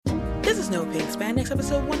This is No Pink Spandex,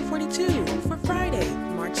 episode 142 for Friday,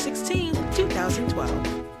 March 16,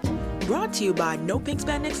 2012. Brought to you by No Pink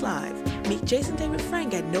Spandex Live. Meet Jason David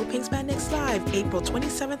Frank at No Pink Spandex Live, April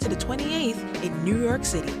 27th to the 28th in New York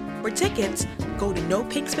City. For tickets, go to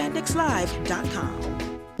nopinkspandexlive.com.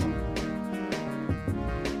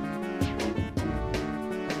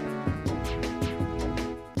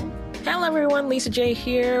 Hello everyone, Lisa J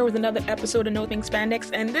here with another episode of No Pink Spandex,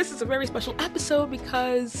 and this is a very special episode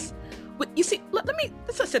because, you see,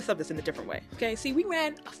 let's set up this in a different way, okay? See, we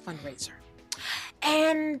ran a fundraiser,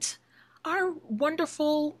 and our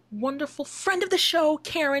wonderful, wonderful friend of the show,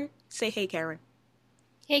 Karen, say hey, Karen.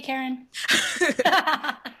 Hey, Karen.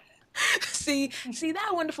 See,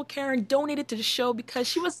 that wonderful Karen donated to the show because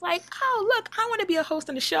she was like, oh, look, I want to be a host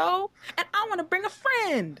on the show, and I want to bring a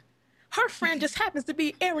friend. Her friend just happens to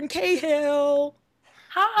be Erin Cahill.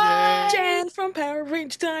 Hi! Jen from Power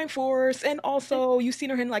Rangers Time Force. And also, you've seen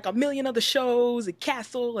her in like a million other shows, and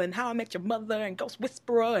Castle, and How I Met Your Mother, and Ghost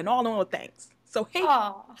Whisperer, and all those things. So, hey,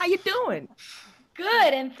 how you doing?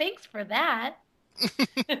 Good, and thanks for that.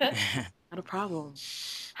 Not a problem.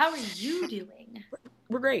 How are you doing?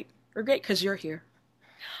 We're great. We're great because you're here.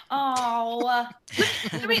 Oh.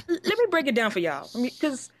 Let me break it down for y'all.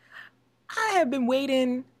 Because I have been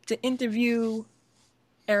waiting to interview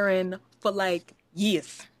Erin for like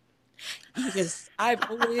years. I've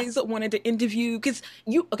always wanted to interview, because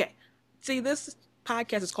see, this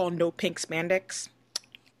podcast is called No Pink Spandex.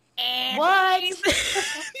 And what?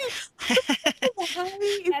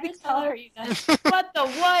 What the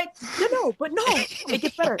what? No, it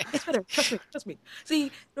gets better. It's better. Trust me.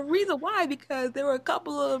 See, the reason why, because there were a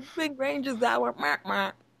couple of big rangers that were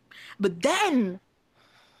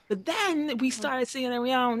but then we started seeing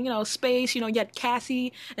around, space, you had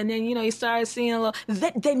Cassie, and then, you started seeing a little,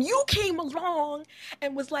 then you came along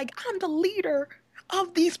and was like, I'm the leader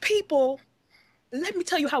of these people. Let me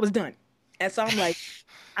tell you how it's done. And so I'm like,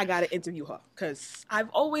 I got to interview her because I've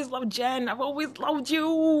always loved Jen. I've always loved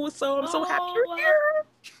you. So I'm so happy you're here.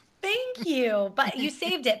 Thank you. But you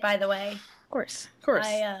saved it, by the way. Of course.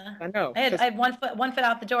 I know. I had one foot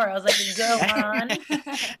out the door. I was like, go on.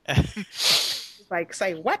 Like,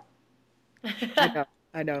 say what?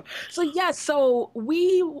 I know. So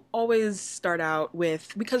we always start out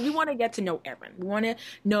with, because we want to get to know Erin. We want to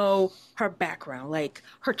know her background, like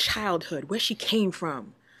her childhood, where she came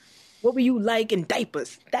from. What were you like in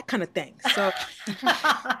diapers? That kind of thing. So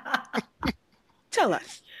tell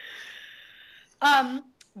us.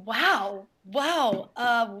 Wow. Well,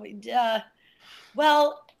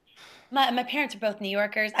 my parents are both New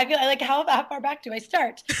Yorkers. I feel like, how far back do I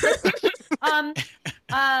start? My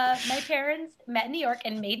parents met in New York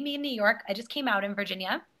and made me in New York. I just came out in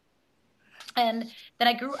Virginia. And then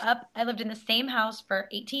I grew up. I lived in the same house for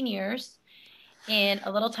 18 years in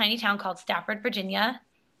a little tiny town called Stafford, Virginia.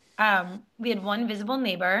 We had one visible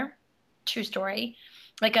neighbor, true story,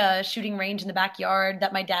 like a shooting range in the backyard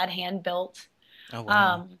that my dad hand built. Oh,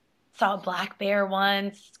 wow. Saw a black bear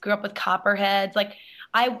once, grew up with copperheads. Like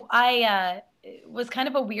I was kind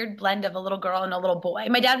of a weird blend of a little girl and a little boy.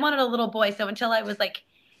 My dad wanted a little boy, so until I was like,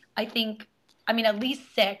 at least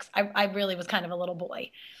 6, I really was kind of a little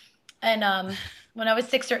boy. And when I was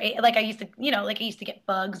 6 or 8, I used to get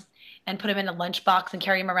bugs and put them in a lunchbox and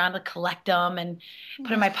carry them around to collect them and put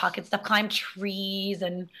them in my pocket stuff, climb trees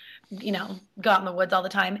and, go out in the woods all the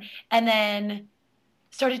time. And then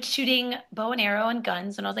started shooting bow and arrow and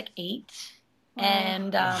guns when I was like 8. Oh.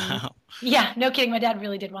 And yeah, no kidding. My dad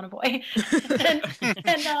really did want a boy. and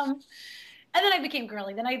then I became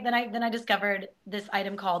girly. Then I discovered this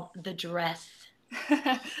item called the dress.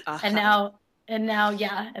 Uh-huh. And now,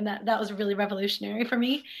 yeah, and that was really revolutionary for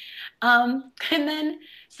me. And then,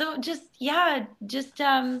 so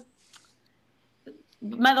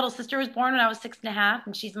my little sister was born when I was 6.5,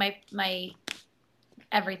 and she's my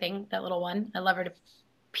everything, that little one. I love her to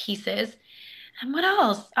pieces. And what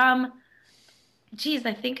else? I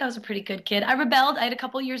think I was a pretty good kid. I rebelled. I had a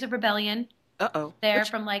couple years of rebellion.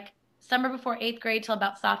 From like summer before 8th grade till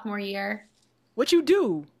about sophomore year. What you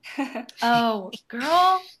do? Oh,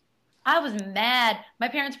 girl. I was mad. My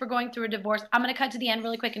parents were going through a divorce. I'm going to cut to the end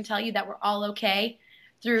really quick and tell you that we're all okay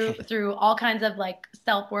through all kinds of like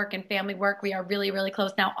self-work and family work. We are really, really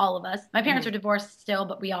close now, all of us. My parents are divorced still,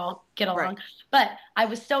 but we all get along. Right. But I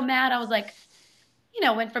was so mad. I was like,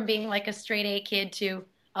 went from being like a straight A kid to,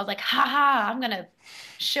 I was like, I'm going to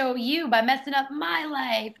show you by messing up my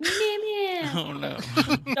life. Oh, no.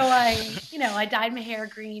 So I dyed my hair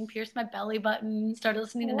green, pierced my belly button, started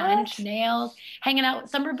listening to 9 Inch Nails, hanging out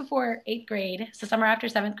summer before 8th grade. So summer after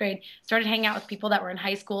 7th grade, started hanging out with people that were in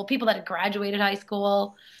high school, people that had graduated high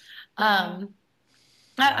school.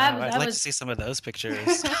 I Wow, was I'd I like to was see some of those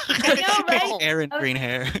pictures. I know, right? Aaron I was, green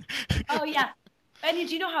hair. oh yeah. And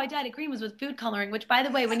did you know how I dyed it green was with food coloring, which by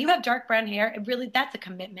the way, when you have dark brown hair, it really that's a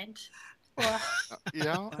commitment. Well,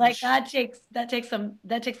 Yeah. like that takes some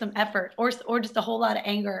effort or just a whole lot of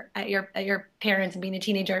anger at your parents and being a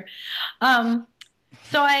teenager. Um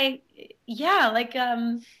so I yeah, like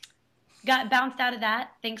got bounced out of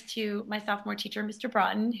that thanks to my sophomore teacher, Mr.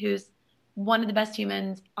 Broughton, who's one of the best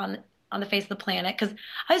humans on the face of the planet. Because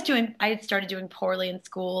I had started doing poorly in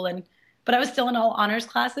school, but I was still in all honors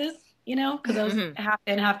classes, because I was half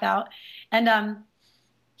in, half out. And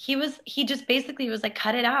he just basically was like,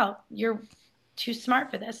 "Cut it out. You're too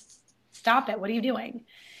smart for this. Stop it. What are you doing?"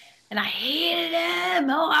 And I hated him.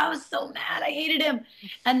 Oh, I was so mad. I hated him.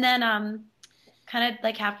 And then kind of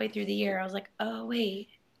like halfway through the year, I was like, "Oh wait,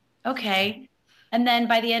 okay." And then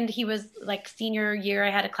by the end, he was like senior year. I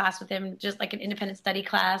had a class with him, just like an independent study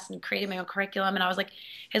class, and created my own curriculum. And I was like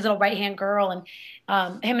his little right hand girl. And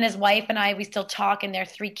him and his wife and I, we still talk, and their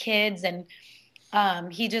 3 kids. And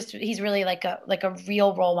he's really like a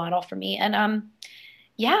real role model for me. And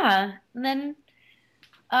yeah. And then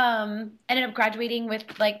ended up graduating with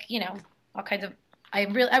like all kinds of. I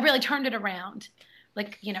really turned it around,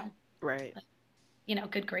 like Right.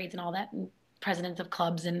 good grades and all that, and presidents of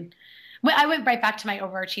clubs, and I went right back to my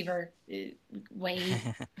overachiever ways.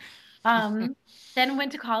 Then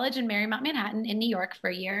went to college in Marymount, Manhattan, in New York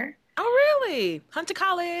for a year. Oh, really? Hunter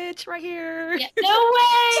College, right here. Yeah, no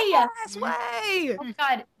way! Yes, way. Oh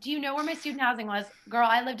God, do you know where my student housing was? Girl,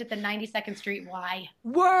 I lived at the 92nd Street Y.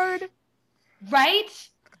 Word. Right?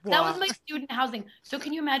 That Wow. was my student housing. So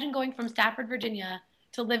can you imagine going from Stafford, Virginia,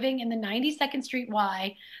 to living in the 92nd Street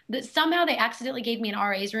Y? That somehow they accidentally gave me an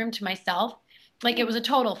RA's room to myself. Like it was a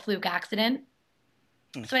total fluke accident.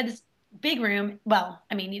 So I had this big room. Well,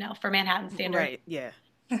 I mean, for Manhattan standard. Right. Yeah.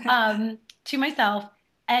 To myself,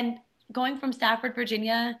 and going from Stafford,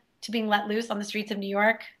 Virginia, to being let loose on the streets of New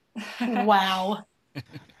York. Wow.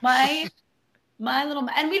 My little,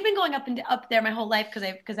 and we've been going up there my whole life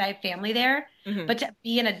because I have family there. Mm-hmm. But to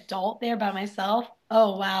be an adult there by myself,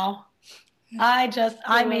 oh wow.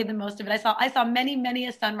 I made the most of it. I saw many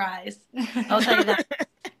a sunrise. I'll tell you that.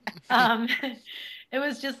 It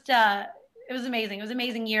was just it was amazing. It was an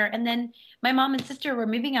amazing year. And then my mom and sister were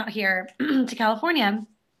moving out here to California.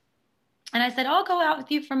 And I said, "I'll go out with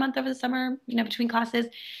you for a month over the summer, between classes."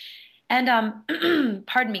 And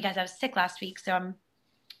pardon me, guys, I was sick last week, so I'm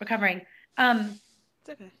recovering. It's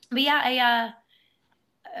okay. But yeah,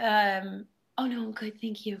 oh no, I'm good,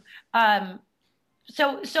 thank you.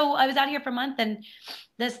 So I was out here for a month, and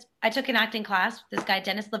I took an acting class with this guy,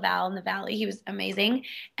 Dennis LaValle, in the Valley. He was amazing,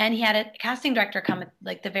 and he had a casting director come at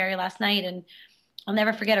like the very last night, and I'll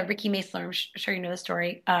never forget it. Ricky Maesler. I'm sure you know the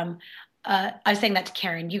story. I was saying that to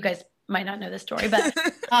Karen. You guys might not know this story, but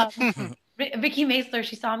Ricky Maesler,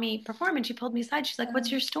 she saw me perform, and she pulled me aside. She's like,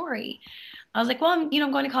 "What's your story?" I was like, "Well, I'm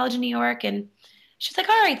going to college in New York," and she's like,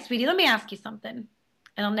 "All right, sweetie, let me ask you something."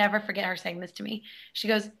 And I'll never forget her saying this to me. She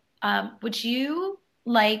goes, "Would you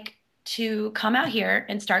like to come out here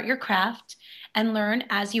and start your craft and learn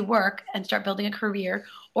as you work and start building a career,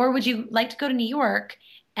 or would you like to go to New York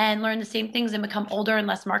and learn the same things and become older and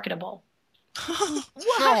less marketable?"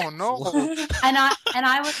 No, no. And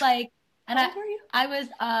I was like, and How old were you? I was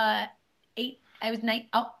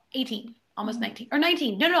 18, almost 19, or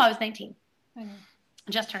 19. No, I was 19. I know.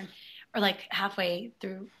 Just turned, or like halfway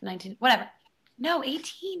through 19, whatever. No,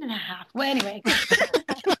 18 and a half. Well, anyway.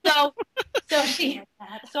 so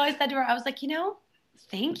I said to her, I was like,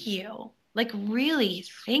 thank you. Like, really,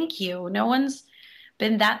 thank you. No one's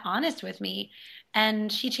been that honest with me.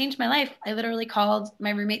 And she changed my life. I literally called my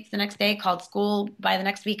roommates the next day, called school. By the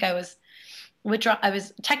next week, I was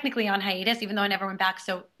technically on hiatus, even though I never went back.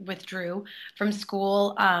 So withdrew from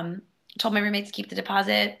school, told my roommates to keep the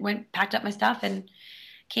deposit, packed up my stuff, and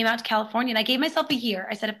came out to California. And I gave myself a year.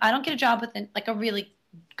 I said, if I don't get a job within, like a really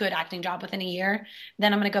good acting job within a year,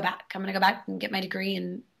 then I'm going to go back. I'm going to go back and get my degree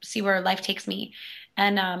and see where life takes me.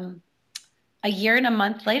 And a year and a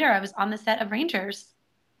month later, I was on the set of Rangers.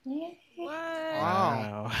 Yay.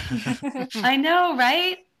 Wow. I know,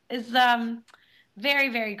 right? It's very,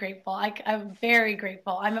 very grateful. I'm very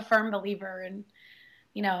grateful. I'm a firm believer in,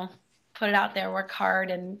 put it out there, work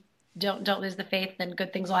hard, and don't lose the faith, and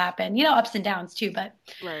good things will happen. Ups and downs too, but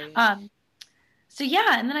Right. so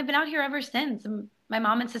yeah, and then I've been out here ever since. My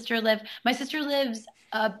mom and sister my sister lives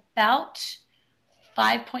about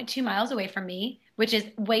 5.2 miles away from me, which is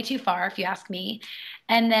way too far if you ask me.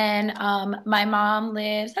 And then my mom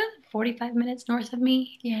lives 45 minutes north of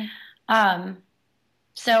me. Yeah.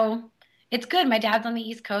 So it's good. My dad's on the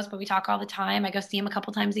East Coast, but we talk all the time. I go see him a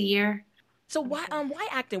couple times a year. So why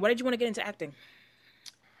acting? Why did you want to get into acting?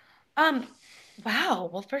 Wow.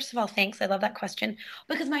 Well, first of all, thanks. I love that question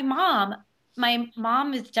because my mom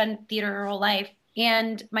has done theater her whole life,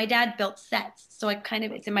 and my dad built sets, so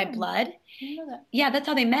it's in my blood. You know that. Yeah, that's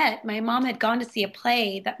how they met. My mom had gone to see a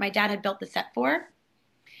play that my dad had built the set for.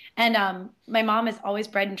 And my mom is always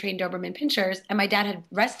bred and trained Doberman pinschers, and my dad had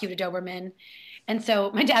rescued a Doberman. And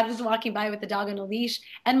so my dad was walking by with the dog on a leash,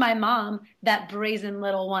 and my mom, that brazen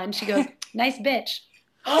little one, she goes, "Nice bitch."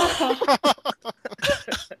 Oh,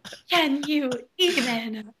 can you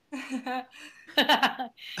even?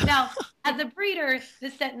 Now, as a breeder,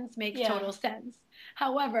 this sentence makes total sense.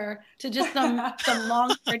 However, to just some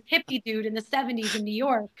long-haired hippie dude in the 70s in New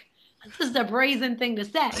York, this is a brazen thing to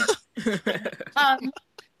say.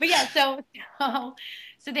 But yeah, so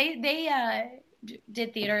they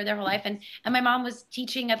did theater their whole life, and my mom was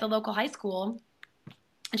teaching at the local high school,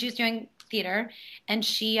 and she was doing theater, and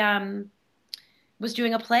she was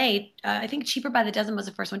doing a play. I think Cheaper by the Dozen was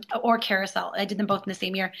the first one, or Carousel. I did them both in the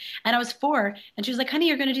same year, and I was 4, and she was like, "Honey,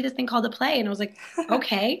 you're going to do this thing called a play," and I was like,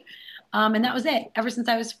 "Okay." And that was it. Ever since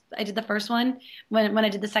I did the first one. When I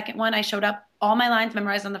did the second one, I showed up, all my lines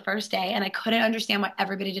memorized on the first day, and I couldn't understand why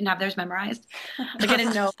everybody didn't have theirs memorized. Like I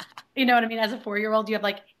didn't know, you know what I mean? As a 4-year-old, you have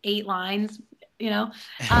like 8 lines, you know?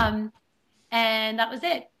 And that was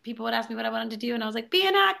it. People would ask me what I wanted to do, and I was like, "Be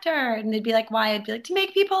an actor." And they'd be like, "Why?" I'd be like, "To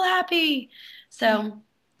make people happy." So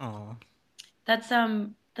that's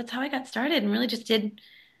how I got started, and really just did,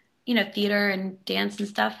 theater and dance and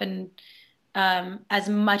stuff, and as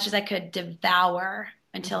much as I could devour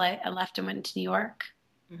until I left and went to New York.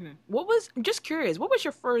 Mm-hmm. I'm just curious, what was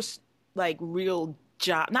your first like real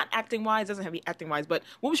job? Not acting wise, doesn't have to be acting wise, but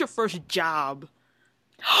what was your first job?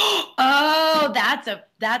 Oh, that's a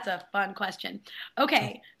fun question.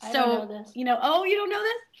 Okay, I so don't know this. you don't know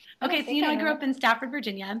this? Okay, so I grew up in Stafford,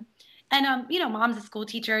 Virginia, and mom's a school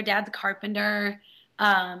teacher, dad's a carpenter.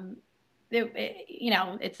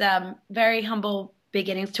 It's very humble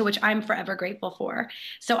beginnings, to which I'm forever grateful for.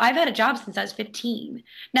 So I've had a job since I was 15.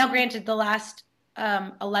 Now, granted, the last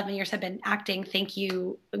 11 years have been acting. Thank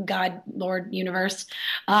you, God, Lord, universe.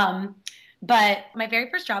 But my very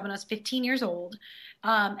first job when I was 15 years old,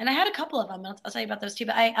 and I had a couple of them. I'll tell you about those too.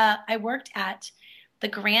 But I worked at the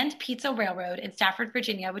Grand Pizza Railroad in Stafford,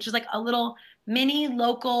 Virginia, which is like a little mini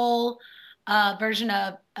local version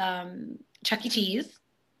of Chuck E. Cheese.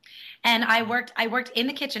 And I worked in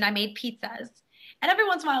the kitchen. I made pizzas. And every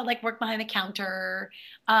once in a while, I would like work behind the counter.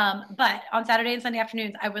 But on Saturday and Sunday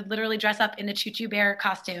afternoons, I would literally dress up in the Choo Choo Bear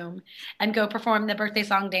costume and go perform the birthday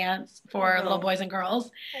song dance for little boys and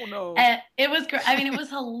girls. Oh no! And it was great. I mean, it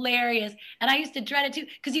was hilarious. And I used to dread it too,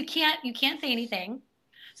 because you can't say anything.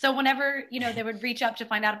 So whenever they would reach up to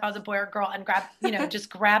find out if I was a boy or a girl and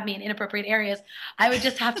just grab me in inappropriate areas, I would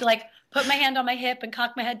just have to like put my hand on my hip and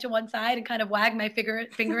cock my head to one side and kind of wag my finger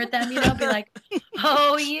at them, be like,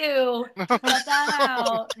 "Oh, you, cut that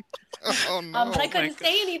out." Oh, no. But I couldn't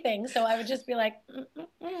say anything, so I would just be like, But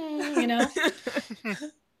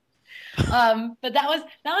that was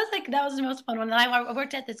the most fun one. And I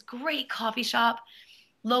worked at this great coffee shop,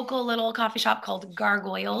 local little coffee shop called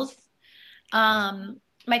Gargoyles.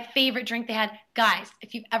 My favorite drink they had, guys,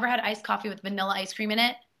 if you've ever had iced coffee with vanilla ice cream in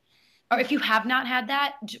it, or if you have not had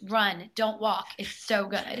that, run, don't walk. It's so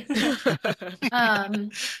good.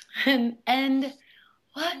 And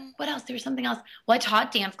what else? There was something else. Well, I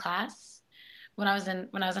taught dance class when I was in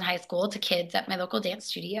high school to kids at my local dance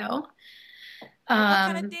studio. What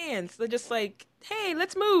kind of dance? They're just like, "Hey,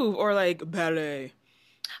 let's move," or like ballet.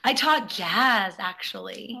 I taught jazz,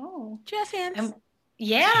 actually. Oh, jazz hands.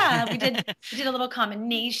 Yeah, we did a little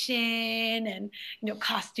combination and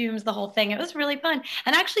costumes, the whole thing. It was really fun.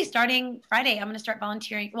 And actually, starting Friday, I'm going to start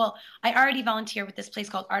volunteering. Well, I already volunteer with this place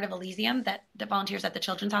called Art of Elysium that volunteers at the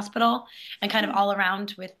Children's Hospital and kind of all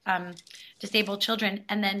around with disabled children.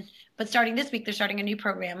 But starting this week, they're starting a new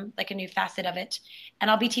program, like a new facet of it, and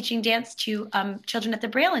I'll be teaching dance to children at the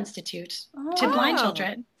Braille Institute, to blind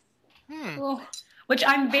children. Cool. Which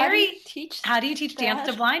I'm very. How do you teach dance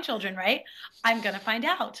to blind children? Right? I'm gonna find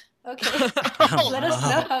out. Okay. Let us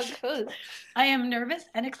know how it goes. I am nervous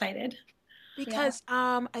and excited because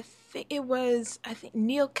I think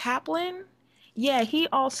Neil Kaplan. Yeah, he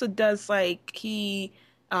also does I think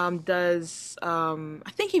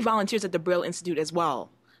he volunteers at the Braille Institute as well,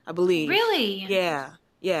 I believe. Really? Yeah.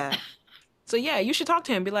 So yeah, you should talk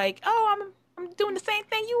to him. Be like, "Oh, I'm doing the same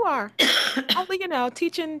thing you are. Only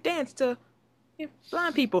teaching dance to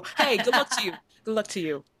blind people." Hey, good luck to you. Good luck to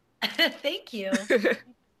you. Thank you.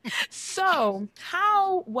 So,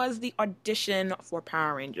 how was the audition for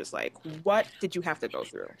Power Rangers like? What did you have to go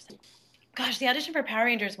through? Gosh, the audition for Power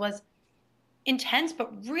Rangers was intense,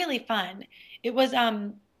 but really fun. It was,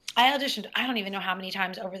 I auditioned, I don't even know how many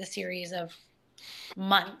times over the series of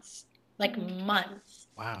months, like months.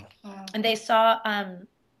 Wow. And they saw,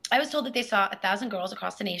 I was told that they saw 1,000 girls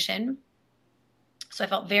across the nation. So I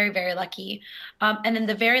felt very, very lucky. And then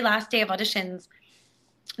the very last day of auditions,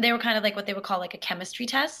 they were kind of like what they would call like a chemistry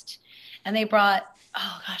test. And they brought,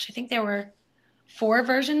 oh gosh, I think there were 4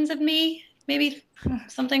 versions of me, maybe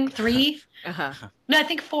something, 3. No, I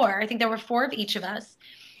think 4. I think there were 4 of each of us.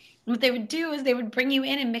 And what they would do is they would bring you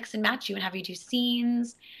in and mix and match you and have you do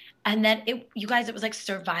scenes. And then you guys, it was like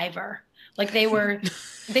Survivor. Like they would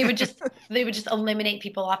just eliminate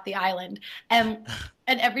people off the island. And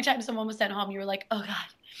every time someone was sent home, you were like, oh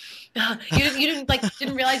God. You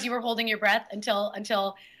didn't realize you were holding your breath until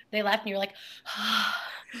they left and you were like, oh,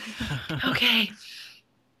 okay.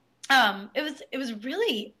 It was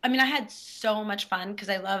really, I mean, I had so much fun because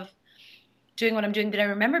I love doing what I'm doing, but I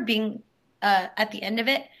remember being at the end of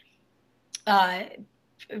it,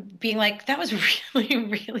 being like, that was really,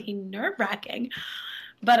 really nerve-wracking.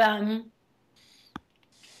 But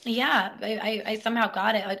yeah, I somehow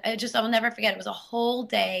got it. I'll never forget. It was a whole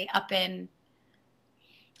day up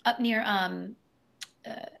near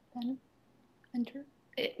Enter?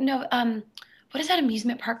 What is that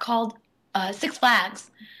amusement park called? Six Flags.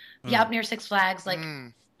 Yeah, up near Six Flags, like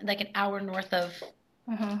an hour north of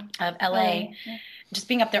LA. Yeah. Just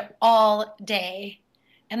being up there all day.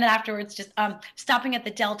 And then afterwards just stopping at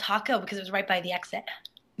the Del Taco because it was right by the exit.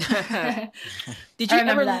 Did you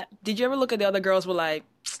ever look at the other girls were like,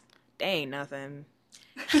 they ain't nothing?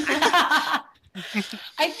 I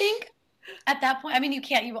think at that point, I mean,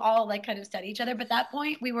 you all like kind of study each other, but at that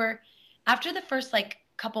point we were, after the first like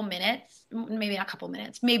couple minutes, maybe not couple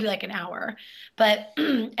minutes, maybe like an hour, but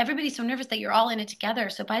everybody's so nervous that you're all in it together.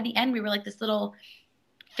 So by the end we were like this little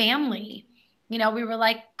family, we were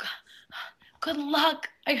like, good luck.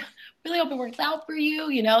 I really hope it works out for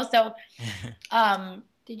you, so.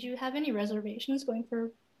 Did you have any reservations going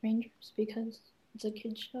for Rangers because it's a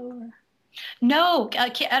kid's show? Or? No, I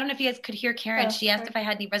don't know if you guys could hear Karen. She asked if I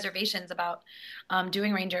had any reservations about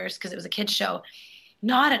doing Rangers because it was a kid's show.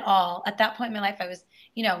 Not at all. At that point in my life, I was,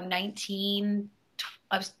 19.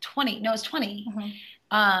 I was 20. No, I was 20.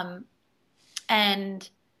 Mm-hmm. And,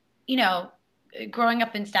 growing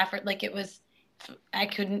up in Stafford, like I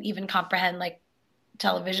couldn't even comprehend like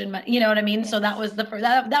television, you know what I mean? Yes. So that was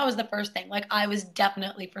that was the first thing. Like I was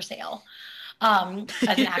definitely for sale as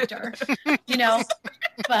an actor,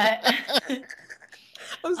 but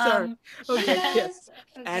I'm sorry. Okay, yes.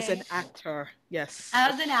 Okay. As an actor, yes.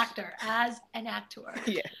 As an actor.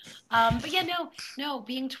 Yes. But yeah, no,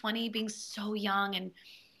 being 20, being so young and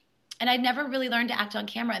I'd never really learned to act on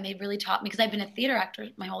camera, and they really taught me because I've been a theater actor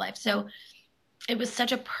my whole life. So it was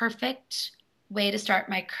such a perfect way to start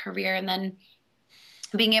my career, and then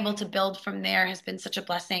being able to build from there has been such a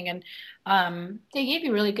blessing. And they gave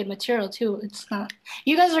you really good material too. It's not,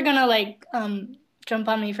 you guys are gonna like jump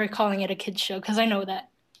on me for calling it a kids show because I know that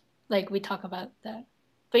like we talk about that,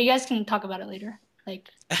 but you guys can talk about it later. Like,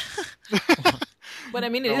 but I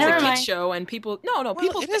mean, it is a kids show, and people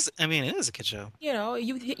people. It is. I mean, it is a kids show.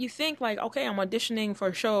 You think like, okay, I'm auditioning for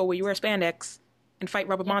a show where you wear spandex and fight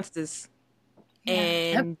rubber monsters.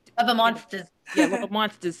 And rubber monsters. Yeah, rubber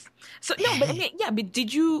monsters. So no, but I mean, yeah, but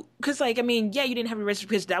did you? Because like, I mean, yeah, you didn't have a register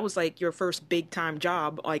because that was like your first big time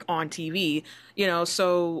job, like on TV.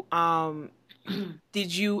 So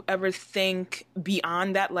did you ever think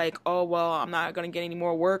beyond that, like, oh well, I'm not gonna get any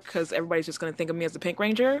more work because everybody's just gonna think of me as the Pink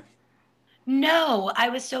Ranger? No, I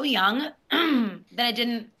was so young that I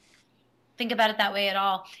didn't think about it that way at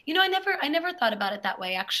all. I never thought about it that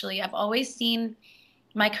way. Actually, I've always seen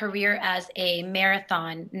my career as a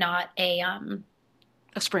marathon, not a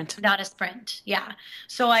sprint. Not a sprint. Yeah.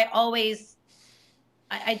 So I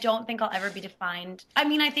don't think I'll ever be defined. I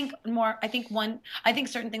mean, I think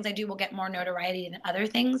certain things I do will get more notoriety than other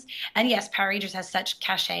things. And yes, Power Rangers has such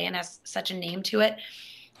cachet and has such a name to it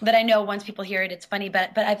that I know once people hear it, it's funny.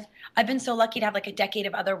 But I've been so lucky to have like a decade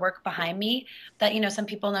of other work behind me that, some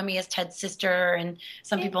people know me as Ted's sister and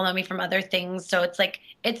some people know me from other things. So it's like,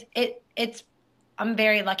 I'm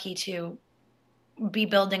very lucky to be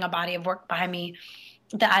building a body of work behind me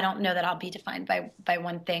that I don't know that I'll be defined by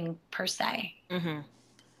one thing per se. Mm-hmm.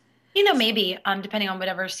 Maybe depending on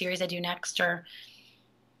whatever series I do next, or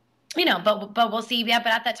but we'll see. Yeah,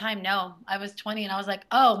 but at that time, no, I was 20 and I was like,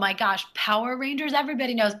 oh my gosh, Power Rangers!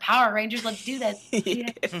 Everybody knows Power Rangers. Let's do this.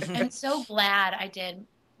 Yeah. I'm so glad I did.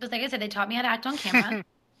 Because like I said, they taught me how to act on camera,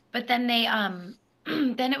 but then they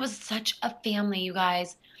then it was such a family, you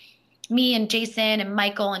guys. Me and Jason and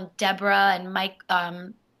Michael and Deborah and Mike,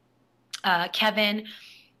 Kevin,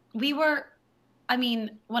 we were I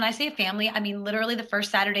mean, when I say family, I mean literally the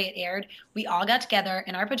first Saturday it aired, we all got together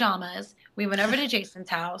in our pajamas. We went over to Jason's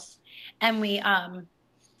house, and we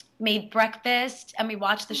made breakfast, and we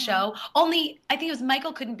watched the show. Only I think it was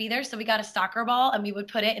Michael couldn't be there, so we got a soccer ball, and we would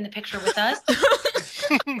put it in the picture with us.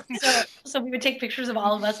 so we would take pictures of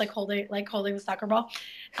all of us holding the soccer ball.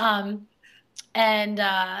 But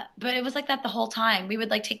it was like that the whole time. We would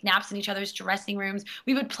like take naps in each other's dressing rooms.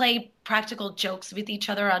 We would play practical jokes with each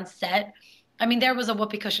other on set. I mean, there was a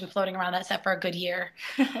whoopee cushion floating around that set for a good year.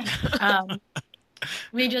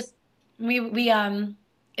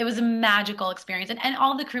 It was a magical experience. And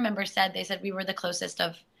all the crew members said we were the closest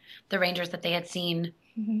of the Rangers that they had seen.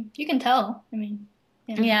 Mm-hmm. You can tell. I mean,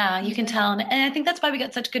 yeah, you can tell. And I think that's why we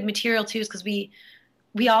got such good material too, is because we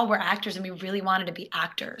all were actors and we really wanted to be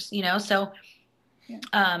actors, you know? So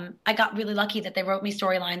I got really lucky that they wrote me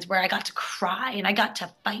storylines where I got to cry and I got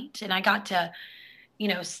to fight and I got to, you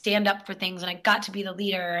know, stand up for things and I got to be the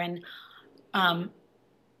leader. And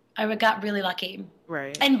I got really lucky.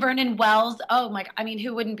 Right. And Vernon Wells, oh my, I mean,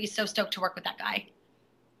 who wouldn't be so stoked to work with that guy?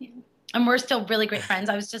 Yeah. And we're still really great friends.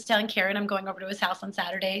 I was just telling Karen I'm going over to his house on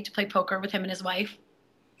Saturday to play poker with him and his wife.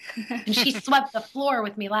 And she swept the floor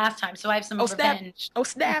with me last time, so I have some revenge. Oh,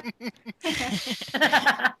 snap.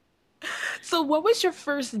 So what was your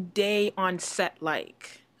first day on set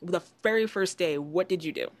like? The very first day, what did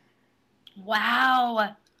you do?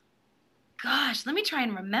 Wow. Gosh, let me try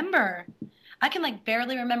and remember. I can like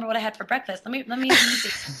barely remember what I had for breakfast. Let me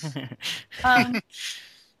see.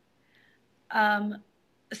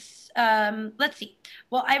 Let's see.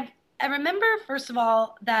 Well, I remember first of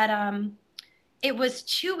all that it was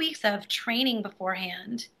 2 weeks of training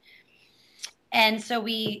beforehand, and so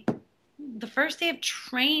the first day of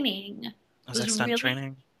training was really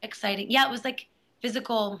training? exciting. Yeah, it was like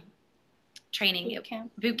physical training.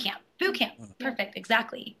 Boot camp. Perfect.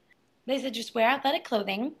 Exactly. They said just wear athletic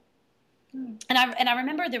clothing. And I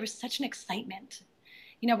remember there was such an excitement.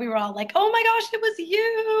 You know, we were all like, "Oh my gosh, it was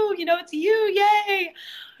you! You know, it's you! Yay!"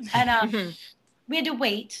 And we had to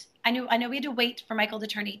wait. I know we had to wait for Michael to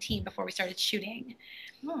turn 18 before we started shooting.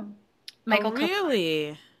 Michael,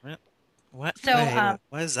 really? What? So,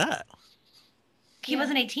 why is that? He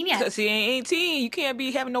wasn't 18 yet. Because he ain't 18. You can't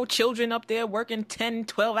be having no children up there working 10,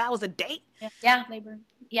 12 hours a day. Yeah. Labor.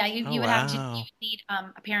 Yeah, you would have to. You would need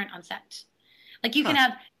a parent on set. Like you can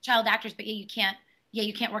have child actors, but you can't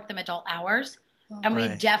work them adult hours. And we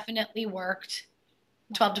definitely worked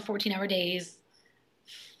 12 to 14-hour days,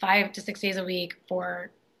 5 to 6 days a week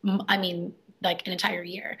for, I mean, like an entire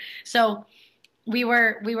year. So we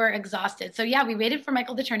were exhausted. So yeah, we waited for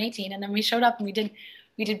Michael to turn 18, and then we showed up and we did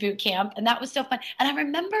boot camp, and that was so fun. And I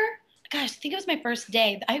remember, gosh, I think it was my first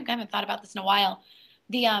day. I haven't thought about this in a while.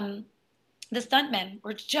 The stuntmen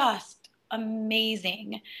were just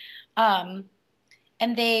amazing.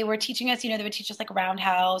 And they were teaching us, you know, they would teach us like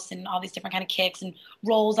roundhouse and all these different kind of kicks and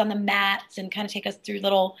rolls on the mats and kind of take us through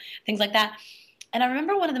little things like that. And I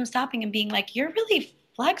remember one of them stopping and being like, "You're really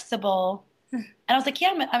flexible." And I was like,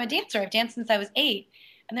 "Yeah, I'm a dancer. I've danced since I was 8.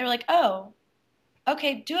 And they were like, "Oh,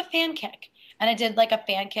 okay, do a fan kick." And I did like a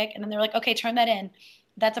fan kick. And then they were like, "Okay, turn that in.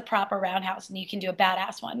 That's a proper roundhouse and you can do a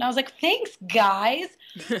badass one." And I was like, "Thanks, guys."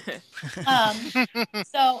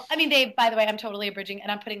 So, I mean, by the way, I'm totally abridging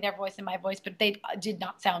and I'm putting their voice in my voice, but they did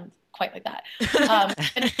not sound quite like that.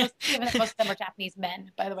 And given that most of them are Japanese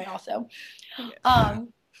men, by the way, also.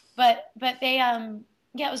 But they,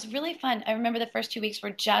 yeah, it was really fun. I remember the first 2 weeks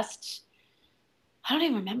were just, I don't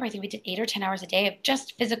even remember. I think we did 8 or 10 hours a day of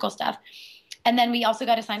just physical stuff. And then we also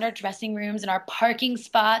got assigned our dressing rooms and our parking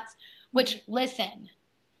spots, which, listen,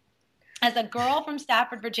 as a girl from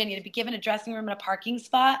Stafford, Virginia, to be given a dressing room and a parking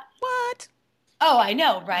spot. What? Oh, I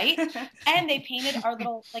know, right? And they painted our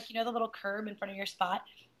little, like, you know, the little curb in front of your spot.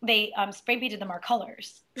 They spray painted them our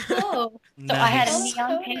colors. Oh. So I had a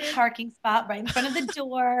neon pink parking spot right in front of the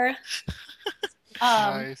door.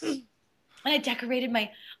 Nice. And I decorated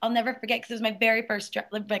I'll never forget, because it was my very first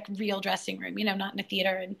like real dressing room, you know, not in a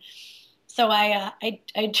theater. And so I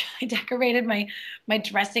decorated my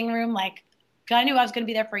dressing room like, because I knew I was going to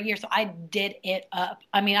be there for a year, so I did it up.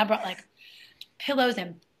 I mean, I brought like pillows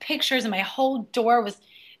and pictures, and my whole door was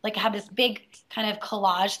like, I had this big kind of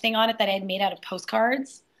collage thing on it that I had made out of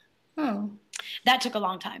postcards. That took a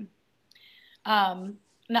long time. No,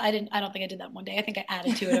 I don't think I did that one day. I think I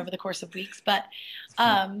added to it over the course of weeks. But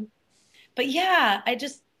yeah, I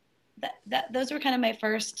just those were kind of my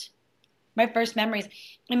first memories,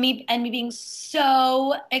 and me being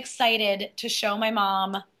so excited to show my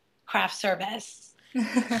mom craft service.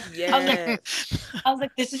 Yeah. I was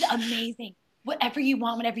like, "This is amazing. Whatever you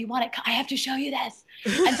want, I have to show you this."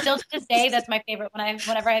 And still to this day, that's my favorite.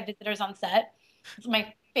 Whenever I have visitors on set, It's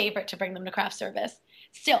my favorite to bring them to craft service.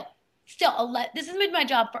 Still, this has been my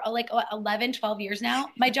job for like 11, 12 years now.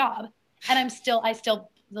 My job, and I still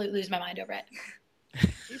lose my mind over it.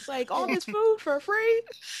 It's like all this food for free.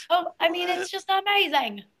 Oh, I mean, it's just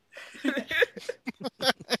amazing.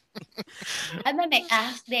 And then they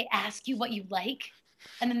ask you what you like,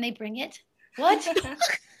 and then they bring it. What? Oh,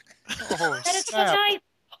 That is so snap. nice.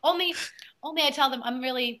 Only I tell them I'm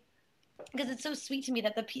really, because it's so sweet to me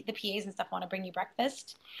that the PAs and stuff want to bring you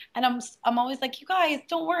breakfast, and I'm always like, you guys,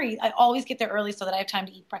 don't worry. I always get there early so that I have time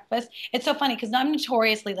to eat breakfast. It's so funny because I'm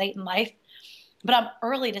notoriously late in life, but I'm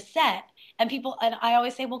early to set, and I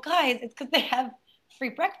always say, well, guys, it's because they have free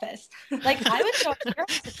breakfast. Like I would show up to your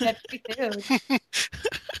house if you had free food.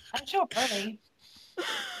 I'd show up early.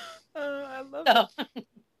 I love So, it.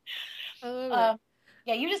 I love it.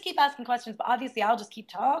 yeah, you just keep asking questions, but obviously I'll just keep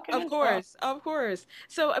talking. Of course.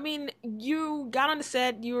 So, I mean, you got on the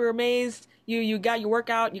set, you were amazed, you got your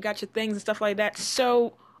workout, you got your things and stuff like that.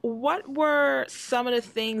 So, what were some of the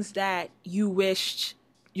things that you wished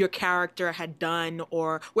your character had done,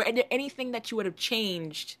 or were there anything that you would have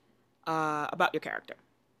changed about your character?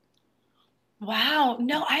 Wow.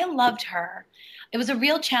 No, I loved her. It was a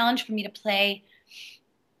real challenge for me to play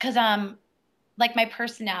because like my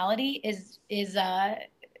personality is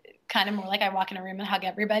kind of more like I walk in a room and hug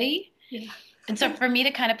everybody. Yeah. And so for me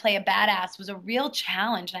to kind of play a badass was a real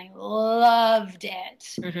challenge, and I loved it.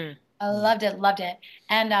 Mm-hmm. I loved it.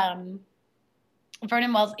 And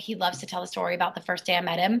Vernon Wells, he loves to tell the story about the first day I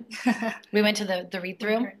met him. We went to the read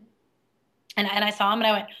through, and I saw him, and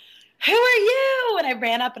I went, "Who are you?" And I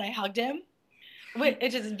ran up and I hugged him.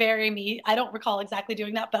 Which is very me. I don't recall exactly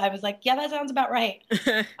doing that, but I was like, yeah, that sounds about right.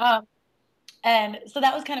 And so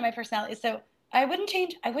that was kind of my personality. So I wouldn't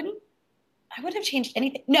have changed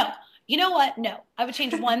anything. No. You know what? No. I would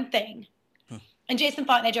change one thing. And Jason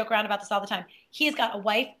Font and I joke around about this all the time. He's got a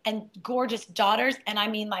wife and gorgeous daughters. And I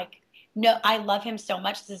mean, like, no, I love him so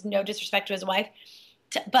much. This is no disrespect to his wife.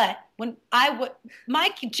 But when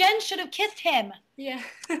Jen should have kissed him. Yeah.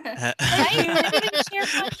 Right? I didn't even share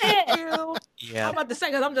my kiss. Yeah. I'm about to say,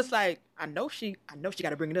 because I'm just like, I know she got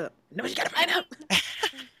to bring it up.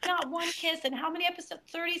 Not one kiss. And how many episodes?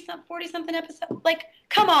 40 something episodes? Like,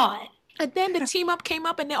 come on. And then the team up came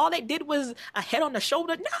up, and then all they did was a head on the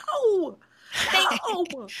shoulder. No.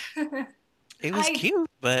 It was cute,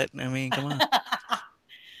 but I mean, come on.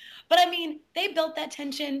 But I mean, they built that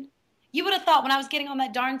tension. You would have thought when I was getting on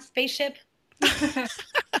that darn spaceship that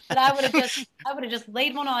I would have just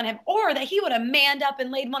laid one on him, or that he would have manned up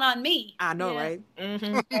and laid one on me. I know, right?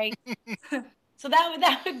 Mm-hmm. Right. So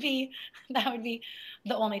that would be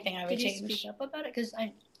the only thing I would change. Did you speak up about it? Because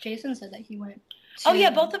Jason said that he went. Oh yeah,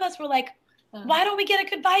 both of us were like, why don't we get a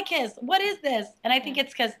goodbye kiss? What is this? And I think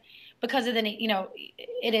it's because of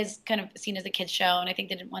it is kind of seen as a kid's show, and I think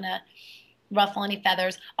they didn't want to ruffle any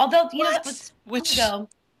feathers. Although that was ago.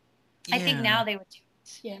 Yeah. I think now they would do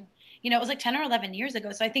it. Yeah. It was like 10 or 11 years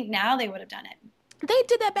ago, so I think now they would have done it. They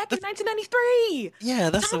did that back in 1993. Yeah,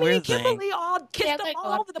 that's Tommy the weird and thing. Kimberly all kissed them like,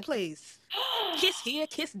 all over the place. Kiss here,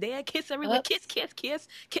 kiss there, kiss everywhere, kiss.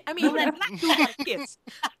 I mean, even the black dude like kiss.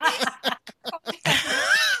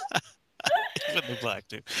 Even the black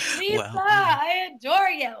dude. Lisa, Wow. I adore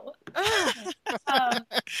you.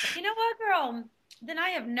 You know what, girl? Then I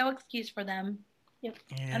have no excuse for them. Yep.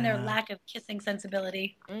 Yeah. And their lack of kissing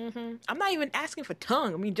sensibility. Mm-hmm. I'm not even asking for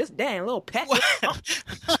tongue. I mean, just a little pet. Oh,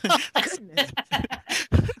 goodness.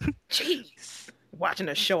 Jeez. Watching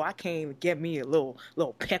a show, I can't even get me a little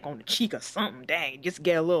peck on the cheek or something. Dang, just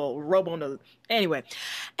get a little rub on the. Anyway,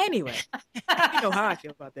 you know how I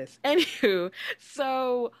feel about this. Anywho,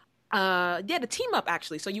 so the team up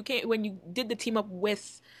actually. So when you did the team up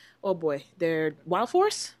with. Oh boy, they're Wild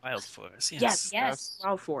Force? Wild Force, yes. Yes.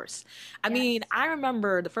 Wild Force. I mean, I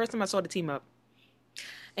remember the first time I saw the team up,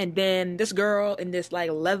 and then this girl in this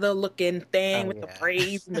like leather looking thing with the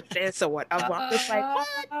braids and the this or what. I was just like,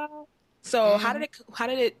 what? So how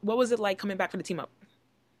did it, what was it like coming back for the team up?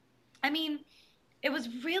 I mean, it was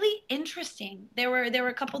really interesting. There were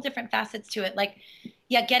a couple different facets to it. Like,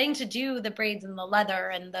 yeah, getting to do the braids and the leather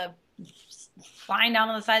and the flying down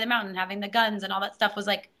on the side of the mountain, having the guns and all that stuff was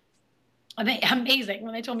like, amazing.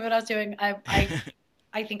 When they told me what I was doing, I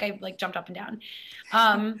think I like jumped up and down.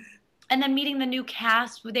 And then meeting the new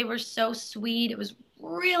cast, they were so sweet. It was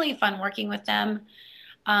really fun working with them.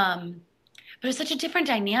 But it's such a different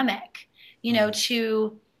dynamic,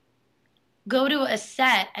 to go to a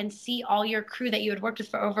set and see all your crew that you had worked with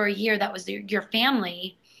for over a year, that was your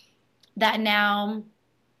family, that now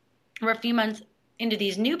we're a few months into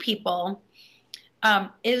these new people.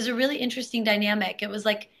 It was a really interesting dynamic. It was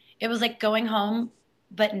like going home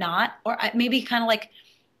but not, or maybe kind of like,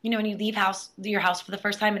 when you leave your house for the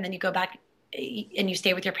first time and then you go back and you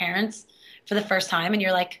stay with your parents for the first time and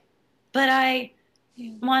you're like, but I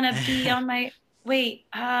want to be on my wait,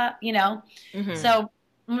 Mm-hmm. So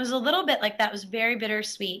it was a little bit like that. It was very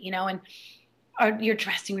bittersweet, and your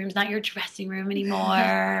dressing room's not your dressing room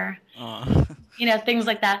anymore. Things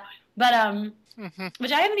like that. But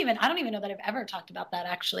which I don't even know that I've ever talked about that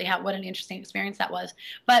actually, what an interesting experience that was.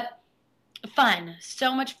 But fun,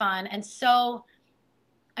 so much fun. And so,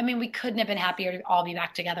 we couldn't have been happier to all be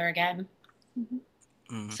back together again.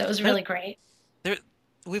 So it was really great.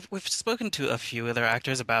 We've spoken to a few other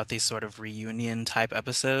actors about these sort of reunion type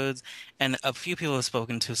episodes, and a few people have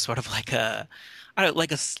spoken to sort of like a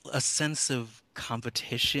sense of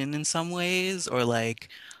competition in some ways, or like,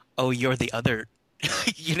 oh, you're the other,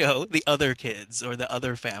 the other kids or the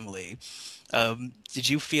other family. Did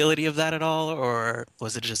you feel any of that at all, or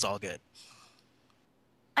was it just all good?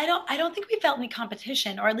 I don't think we felt any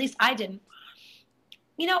competition, or at least I didn't.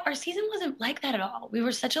 Our season wasn't like that at all. We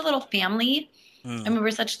were such a little family. And we were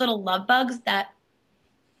such little love bugs that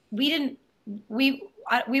we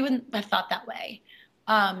wouldn't have thought that way.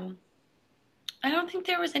 I don't think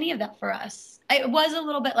there was any of that for us. It was a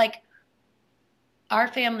little bit like our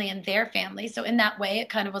family and their family. So in that way, it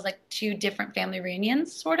kind of was like two different family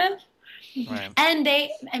reunions, sort of. Right. And it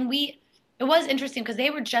was interesting because they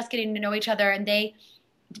were just getting to know each other and they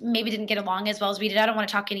maybe didn't get along as well as we did. I don't want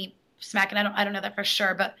to talk any smack, and I don't know that for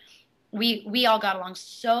sure, but we all got along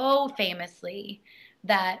so famously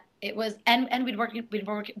that it was, and we'd working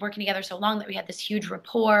together so long that we had this huge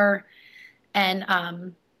rapport, and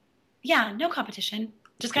no competition,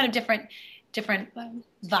 just kind of different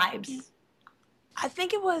vibes. I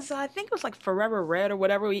think it was like Forever Red or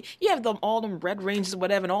whatever. You have all them red ranges or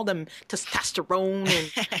whatever, and all them testosterone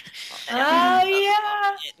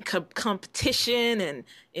and competition and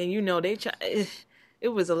they try. It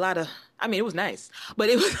was a lot of. It was nice, but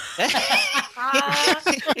it was.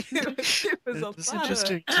 it was a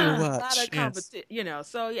lot of competition. Yes.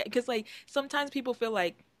 So yeah, because like sometimes people feel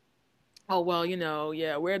like, oh well,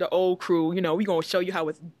 we're the old crew. We gonna show you how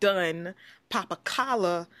it's done. Pop a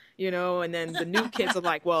collar, and then the new kids are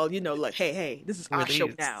like, well, look, hey, this is our show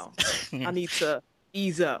now. I need to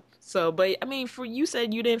ease up. So, but for you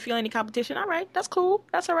said you didn't feel any competition. All right, that's cool.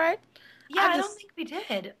 That's all right. Yeah, I don't think we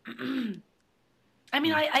did.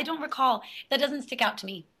 I don't recall. That doesn't stick out to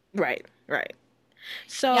me. Right.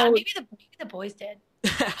 So yeah, maybe the boys did.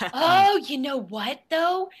 Oh, you know what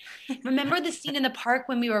though? Remember the scene in the park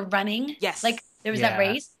when we were running? Yes. Like there was that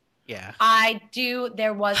race? Yeah. I do.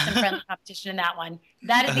 There was some friendly competition in that one.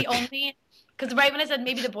 That is the only, because right when I said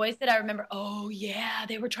maybe the boys did, I remember, oh yeah,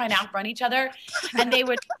 they were trying to outrun each other and they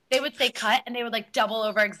would say cut and they would like double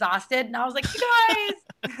over exhausted. And I was like, you guys,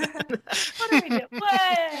 what are we doing?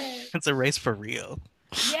 What? It's a race for real.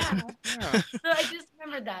 Yeah. So I just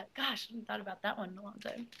remembered that. Gosh, I haven't thought about that one in a long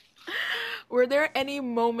time. Were there any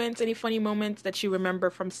funny moments that you remember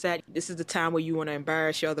from set? This is the time where you want to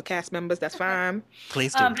embarrass your other cast members. That's fine.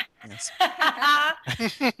 Please do. Yes.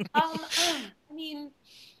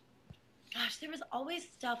 Gosh, there was always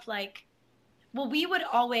stuff like, well, we would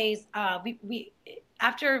always, we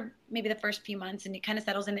after maybe the first few months and it kind of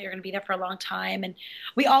settles in that you're going to be there for a long time. And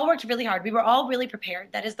we all worked really hard. We were all really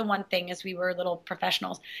prepared. That is the one thing, is we were little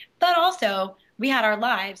professionals, but also we had our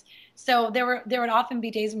lives. So there would often be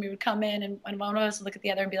days when we would come in and one of us would look at the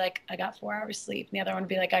other and be like, I got 4 hours sleep. And the other one would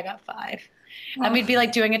be like, I got 5. Oh. And we'd be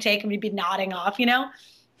like doing a take and we'd be nodding off, And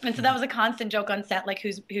so that was a constant joke on set, like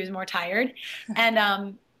who's more tired.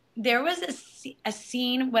 And there was a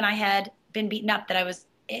scene when I had been beaten up that I was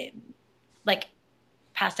like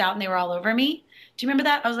passed out and they were all over me. Do you remember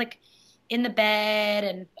that? I was like in the bed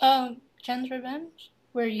and Jen's Revenge?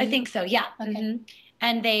 Were you? I think so, yeah. Okay. Mm-hmm.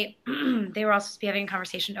 And they were all supposed to be having a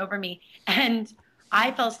conversation over me, and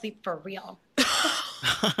I fell asleep for real.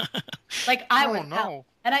 Like I went out.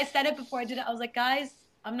 And I said it before I did it. I was like, guys,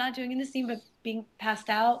 I'm not doing the scene, but being passed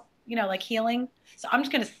out, like healing. So I'm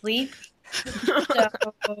just gonna sleep. So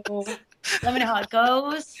let me know how it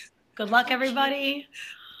goes. Good luck, everybody.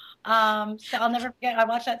 So I'll never forget. I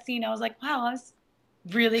watched that scene. I was like, wow, I was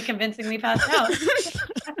really convincingly passed out.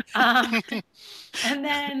 And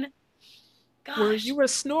then, gosh, were you a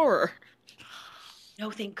snorer?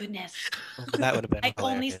 No, thank goodness. That would have been. I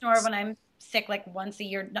only snore when I'm sick, like once a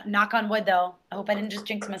year. Knock on wood, though. I hope I didn't just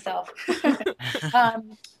jinx myself.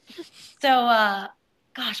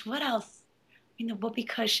 Gosh, what else? The whoopee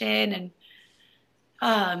cushion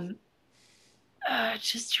and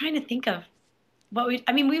just trying to think of what we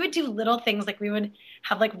would do little things, like we would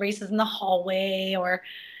have like races in the hallway, or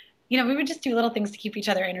we would just do little things to keep each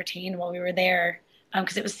other entertained while we were there.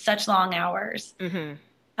 because it was such long hours. Mm-hmm.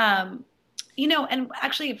 And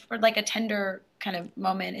actually for like a tender kind of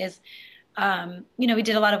moment is, we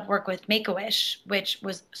did a lot of work with Make-A-Wish, which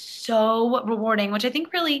was so rewarding, which I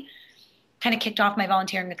think really kind of kicked off my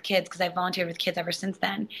volunteering with kids, because I've volunteered with kids ever since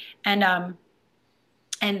then. And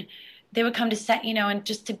they would come to set, and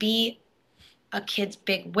just to be a kid's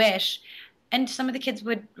big wish. And some of the kids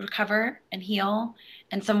would recover and heal,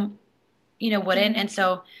 and some, wouldn't. And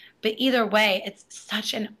so, but either way, it's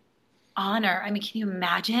such an honor. I mean, can you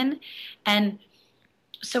imagine? And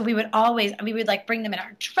so we would like bring them in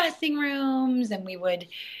our dressing rooms, and we would,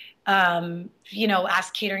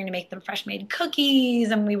 ask catering to make them fresh made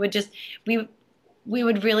cookies. And we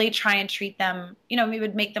would really try and treat them, we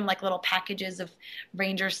would make them like little packages of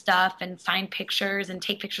Ranger stuff and sign pictures and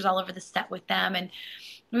take pictures all over the set with them. And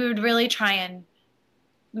we would really try and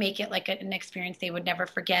make it like an experience they would never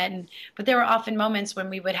forget. But there were often moments when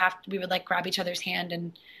we would like grab each other's hand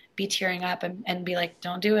and be tearing up and be like,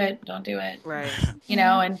 don't do it. Right.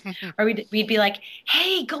 Or we'd be like,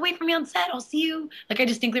 hey, go wait for me on set. I'll see you. Like, I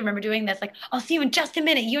distinctly remember doing this. Like, I'll see you in just a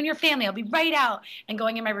minute. You and your family. I'll be right out. And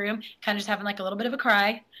going in my room, kind of just having like a little bit of a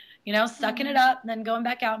cry, sucking it up, and then going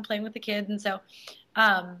back out and playing with the kids. And so,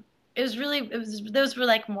 those were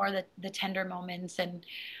like more the tender moments. And,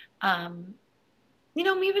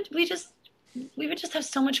 we would just have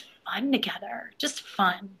so much fun together. Just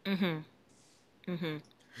fun. Mm-hmm. Mm-hmm.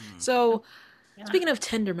 So, speaking of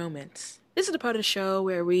tender moments, this is the part of the show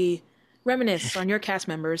where we reminisce on your cast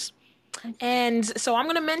members. And so I'm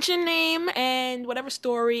going to mention name, and whatever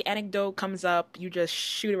story, anecdote comes up, you just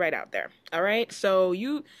shoot it right out there. All right? So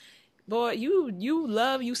you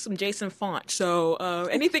love you some Jason Font. So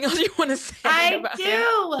anything else you want to say about him?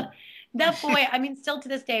 I do. That boy, I mean, still to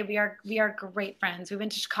this day, we are great friends. We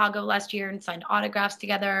went to Chicago last year and signed autographs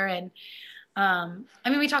together. And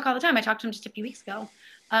we talk all the time. I talked to him just a few weeks ago.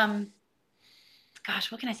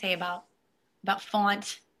 Gosh, what can I say about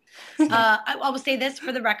Font? I will say this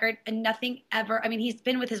for the record, and nothing ever. I mean, he's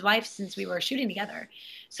been with his wife since we were shooting together,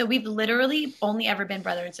 so we've literally only ever been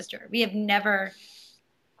brother and sister. We have never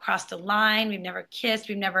crossed a line. We've never kissed.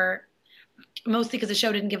 We've never, mostly because the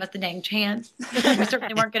show didn't give us the dang chance. We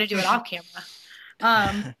certainly weren't going to do it off camera.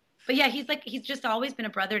 But yeah, he's just always been a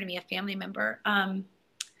brother to me, a family member.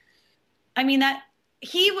 That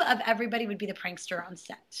he of everybody would be the prankster on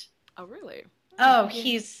set. Oh, really? Oh,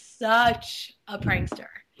 he's such a prankster.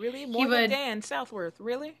 Really? More than Dan Southworth?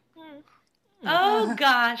 Really? Oh,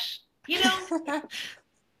 gosh.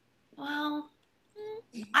 Well,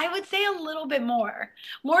 I would say a little bit more.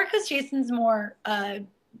 More because Jason's more,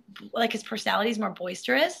 like his personality is more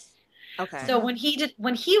boisterous. Okay. So when he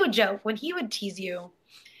would joke, when he would tease you,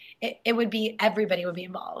 it would be, everybody would be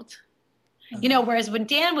involved. Whereas when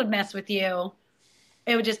Dan would mess with you,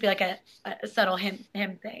 it would just be like a subtle him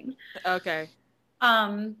thing. Okay.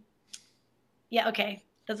 Yeah, okay.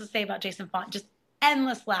 That's what to say about Jason Font. Just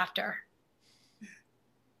endless laughter.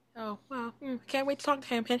 Oh, wow. Can't wait to talk to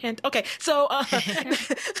him. Hint, hint. Okay, so,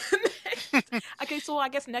 so I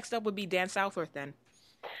guess next up would be Dan Southworth then.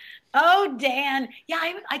 Oh, Dan. Yeah,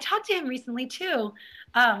 I talked to him recently too.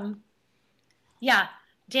 Yeah,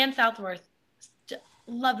 Dan Southworth.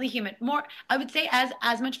 Lovely human. More, I would say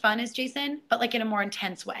as much fun as Jason, but like in a more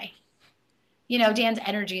intense way. Dan's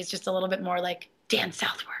energy is just a little bit more like Dan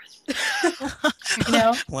Southworth.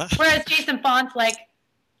 What? Whereas Jason Font's like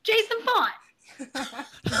Jason Font.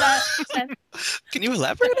 Does that make sense? Can you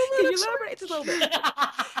elaborate on that? Can you elaborate just a little bit?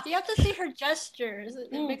 You have to see her gestures.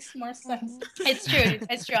 It makes more sense. It's true.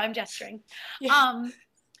 It's true. I'm gesturing. Yeah.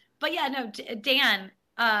 But yeah, no, Dan,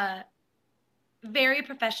 very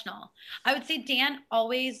professional. I would say Dan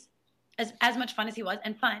always, as much fun as he was,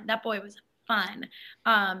 and fun. That boy was fun.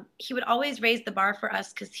 He would always raise the bar for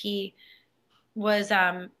us because he was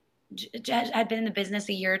had been in the business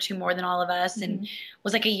a year or two more than all of us, and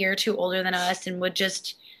was like a year or two older than us, and would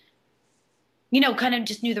just, kind of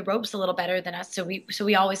just knew the ropes a little better than us. So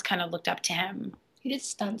we always kind of looked up to him. He did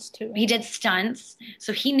stunts too. He did stunts,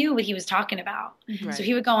 so he knew what he was talking about. Right. So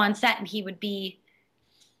he would go on set, and he would be,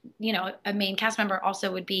 a main cast member also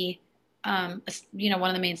would be, one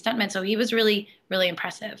of the main stuntmen. So he was really, really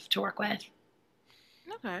impressive to work with.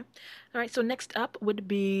 Okay. All right. So next up would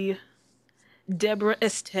be Deborah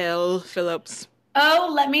Estelle Phillips.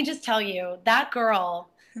 Oh, let me just tell you, that girl,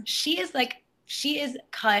 she is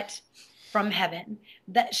cut from heaven.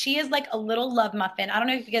 That she is like a little love muffin. I don't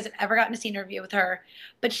know if you guys have ever gotten to see an interview with her,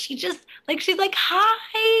 but she's like,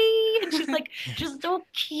 hi. And she's like, just so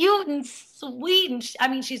cute and sweet.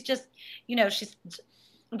 And she's just, she's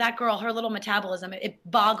that girl, her little metabolism, it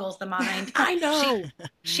boggles the mind. I know.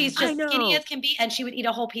 She's I just know. skinny as can be, and she would eat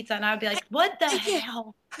a whole pizza, and I would be like, what the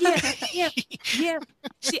hell? Yeah.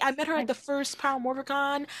 See, I met her at the first Power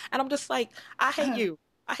Morphicon, and I'm just like, I hate you.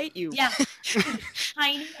 I hate you. Yeah.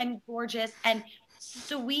 Tiny and gorgeous and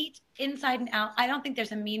sweet inside and out. I don't think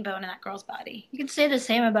there's a mean bone in that girl's body. You can say the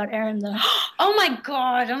same about Erin, though. Oh my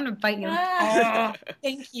God, I'm gonna bite you. Ah. Oh,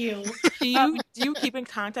 thank you. Do you keep in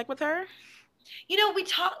contact with her? You know,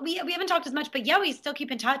 we haven't talked as much, but yeah, we still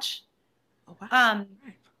keep in touch. Oh, wow.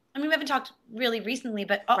 I mean, we haven't talked really recently,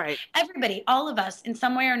 but Right. everybody, all of us, in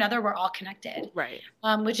some way or another, we're all connected. Right.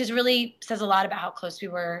 Which is really says a lot about how close we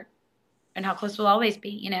were and how close we'll always be,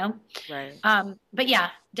 you know? Right. But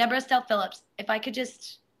yeah, Deborah Estelle Phillips, if I could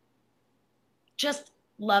just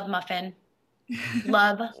love Muffin.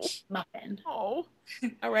 Love Muffin. Oh.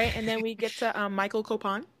 All right. And then we get to Michael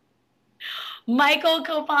Copon. Michael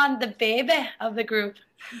Copon, the baby of the group.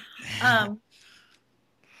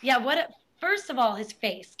 Yeah, first of all, his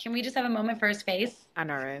face. Can we just have a moment for his face? I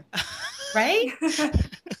know, right? Right?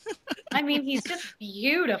 I mean, he's just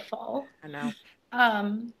beautiful. I know.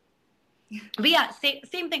 But yeah,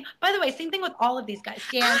 same thing. By the way, same thing with all of these guys.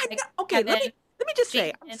 Dan, Okay, Kevin, let me just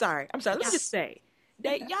say, I'm Jason. sorry. Let me just say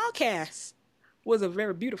that y'all cast was a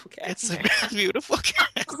very beautiful cast. It's a very beautiful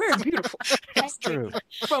cast. Very beautiful. It's true.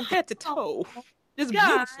 From head to toe. Just Guy.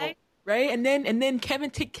 beautiful. Right? And then Kevin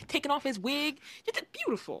taking off his wig. Just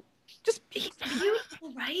beautiful. He's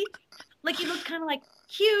beautiful, right? Like he looked kind of like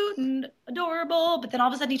cute and adorable, but then all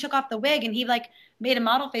of a sudden he took off the wig and he like made a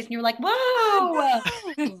model face, and you were like, "Whoa,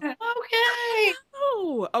 okay."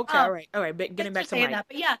 Oh, okay, all right. Getting back to Mike. that,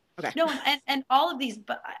 but yeah, Okay. no, and all of these.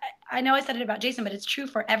 But I know I said it about Jason, but it's true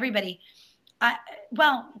for everybody.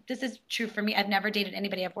 Well, this is true for me. I've never dated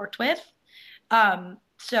anybody I've worked with,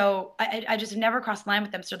 so I just never crossed the line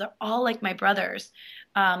with them. So they're all like my brothers,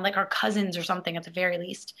 like our cousins or something at the very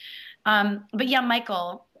least. But yeah,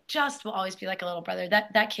 Michael just will always be like a little brother.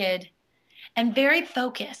 That kid, and very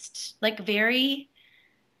focused, like very,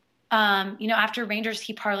 after Rangers,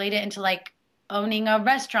 he parlayed it into like owning a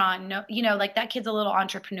restaurant. No, like that kid's a little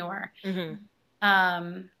entrepreneur.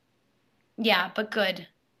 Mm-hmm. Yeah, but good,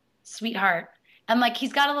 sweetheart, and like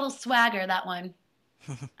he's got a little swagger. That one,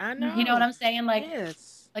 I know. you know what I'm saying? Like,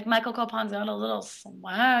 yes. like Michael Copon's got a little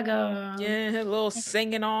swagger. Yeah, a little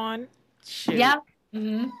singing on. Shoot. Yeah.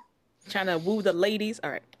 Mm-hmm. Trying to woo the ladies. All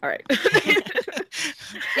right.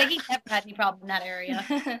 Yeah, he's never had any problem in that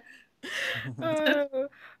area.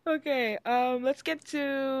 Okay. Let's get to.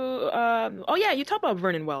 Oh yeah, you talk about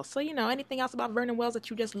Vernon Wells. So anything else about Vernon Wells that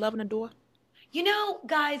you just love and adore?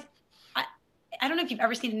 Guys, I don't know if you've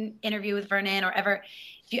ever seen an interview with Vernon or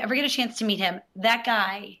if you ever get a chance to meet him. That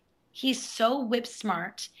guy, he's so whip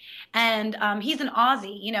smart, and he's an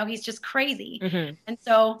Aussie. He's just crazy, Mm-hmm. and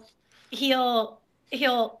so he'll.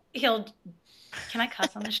 Can I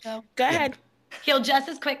cuss on the show? Go ahead. He'll just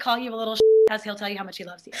as quick call you a little as he'll tell you how much he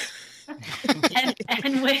loves you,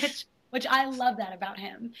 and which I love that about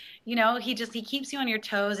him. He keeps you on your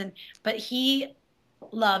toes, but he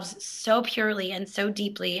loves so purely and so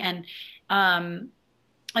deeply, and I'm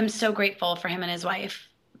so grateful for him and his wife.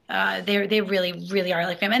 They really, really are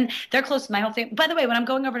like family, and they're close to my whole family. By the way, when I'm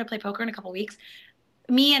going over to play poker in a couple weeks,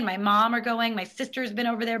 me and my mom are going. My sister's been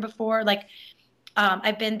over there before. Like,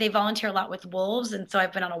 they volunteer a lot with wolves, and so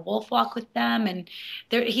I've been on a wolf walk with them. And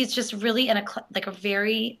he's just really a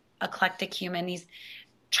very eclectic human. He's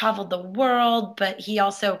traveled the world, but he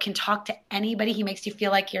also can talk to anybody. He makes you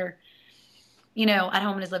feel like you're, at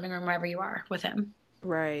home in his living room wherever you are with him.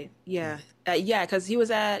 Right. Yeah. Because he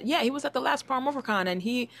was at the last Power Morphicon, and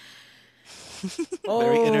he.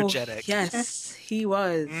 Very energetic. Yes, he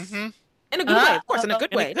was. Mm-hmm. In a good way, of course. In a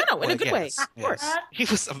good way. No, in a good way. Yes, Of course. yes. He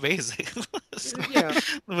was amazing. Yeah.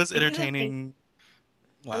 It was entertaining.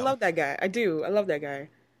 Wow. I love that guy. I do. I love that guy.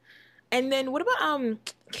 And then what about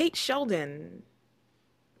Kate Sheldon?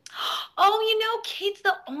 Oh, Kate's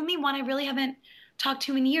the only one I really haven't talked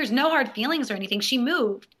to in years. No hard feelings or anything. She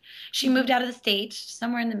moved. She moved out of the state,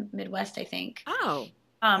 somewhere in the Midwest, I think. Oh.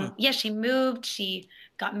 Yeah, she moved. She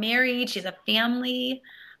got married. She has a family.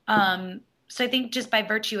 So I think just by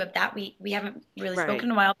virtue of that, we haven't really spoken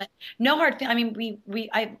in a while. But no hard feelings. I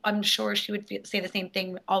mean, I'm sure she would say the same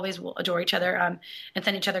thing. We always will adore each other and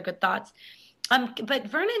send each other good thoughts. But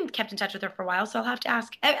Vernon kept in touch with her for a while, so I'll have to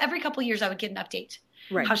ask. Every couple of years, I would get an update.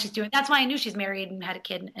 Right. How she's doing. That's why I knew she's married and had a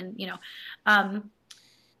kid, and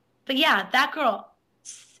but yeah, that girl,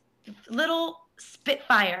 little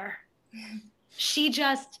spitfire. She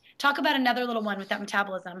just talk about another little one with that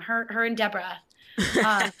metabolism. Her and Deborah,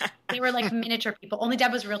 they were like miniature people. Only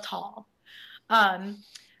Deb was real tall.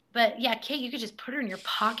 But yeah, Kate, you could just put her in your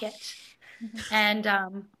pocket. And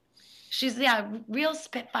she's, real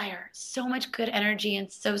spitfire. So much good energy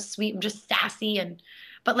and so sweet and just sassy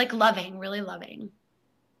but like loving, really loving.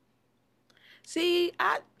 See,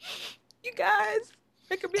 you guys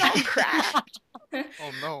making me all cry.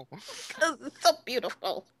 Oh no. It's so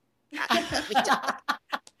beautiful.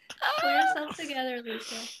 Pull yourself together,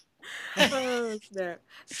 Lisa. Oh, snap.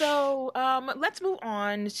 So, let's move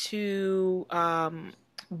on to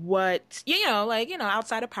what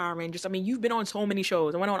outside of Power Rangers. I mean, you've been on so many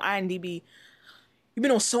shows. I went on IMDb. You've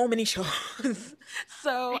been on so many shows.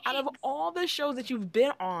 So, out of all the shows that you've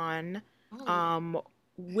been on,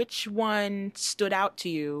 which one stood out to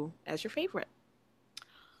you as your favorite?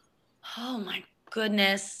 Oh my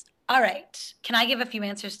goodness. All right. Can I give a few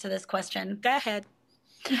answers to this question? Go ahead.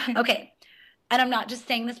 Okay. And I'm not just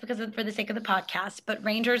saying this for the sake of the podcast, but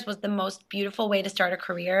Rangers was the most beautiful way to start a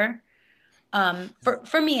career.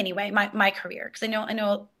 For me anyway, my career. Because I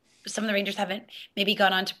know some of the Rangers haven't maybe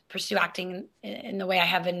gone on to pursue acting in the way I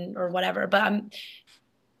have or whatever, but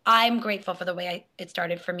I'm grateful for the way it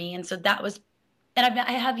started for me. And so that was, and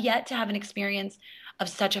I have yet to have an experience of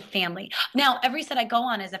such a family. Now, every set I go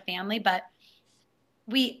on is a family, but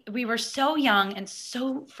we were so young and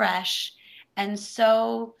so fresh, and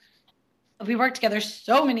so we worked together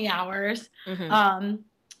so many hours that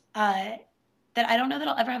I don't know that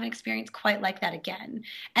I'll ever have an experience quite like that again.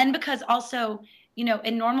 And because also,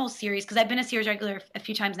 in normal series, because I've been a series regular a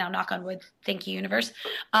few times now, knock on wood, thank you, universe.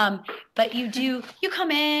 But you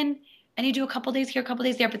come in and you do a couple days here, a couple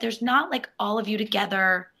days there, but there's not like all of you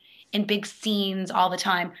together in big scenes all the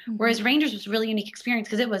time. Mm-hmm. Whereas Rangers was a really unique experience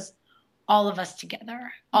because it was all of us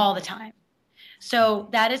together all the time. So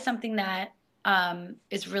that is something that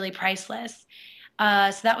is really priceless.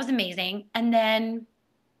 So that was amazing. And then,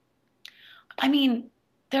 I mean,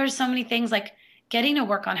 there's so many things like getting to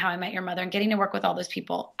work on How I Met Your Mother and getting to work with all those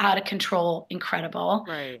people, out of control, incredible.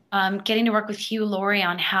 Right. Getting to work with Hugh Laurie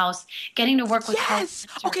on House, getting to work with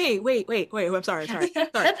Okay, wait. I'm sorry.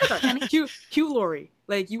 Hugh Laurie.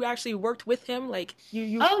 Like, you actually worked with him? Like,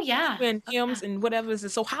 you Oh, yeah. And hymns and whatever.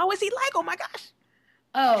 So how is he like? Oh, my gosh.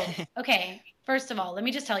 Oh, okay. First of all, let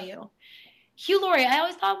me just tell you. Hugh Laurie, I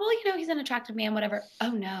always thought, well, he's an attractive man, whatever.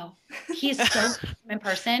 Oh, no. He is so in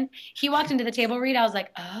person. He walked into the table read. I was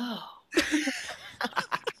like, oh.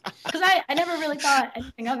 Because I never really thought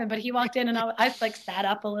anything of him, but he walked in and I like sat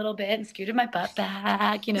up a little bit and scooted my butt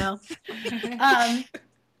back,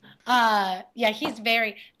 Yeah, he's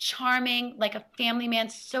very charming, like a family man,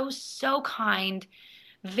 so kind,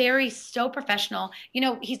 so professional.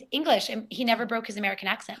 He's English and he never broke his American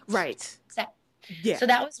accent. Right. Yeah. So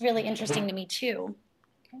that was really interesting to me too.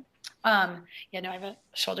 I have a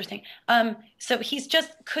shoulder thing. So he's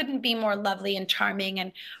just couldn't be more lovely and charming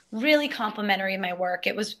and really complimentary of my work.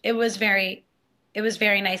 It was very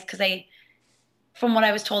nice because from what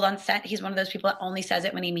I was told on set, he's one of those people that only says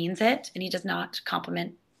it when he means it, and he does not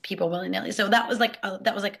compliment people willy-nilly. So that was like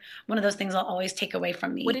one of those things I'll always take away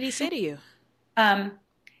from me. What did he say to you?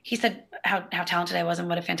 He said how talented I was and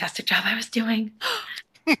what a fantastic job I was doing.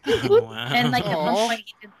 Wow. And like at one point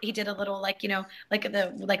he did a little like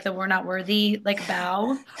the we're not worthy like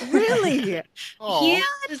bow. Really?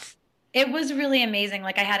 Yes. It was really amazing.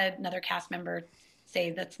 Like I had another cast member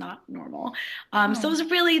say that's not normal. So it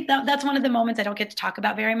was really that's one of the moments I don't get to talk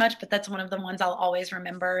about very much, but that's one of the ones I'll always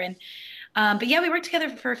remember. And but yeah, we worked together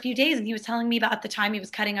for a few days, and he was telling me about at the time he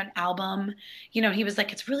was cutting an album. He was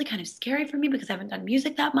like, it's really kind of scary for me because I haven't done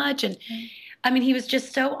music that much. And I mean, he was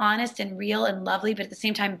just so honest and real and lovely, but at the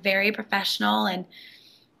same time, very professional. And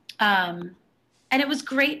it was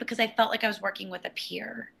great because I felt like I was working with a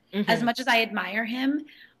peer. Mm-hmm. As much as I admire him,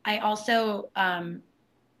 I also,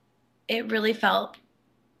 it really felt,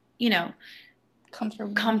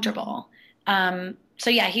 comfortable. So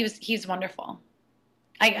yeah, he's wonderful.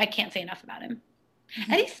 I can't say enough about him.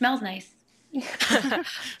 Mm-hmm. And he smells nice.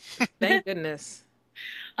 Thank goodness.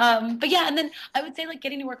 But yeah, and then I would say like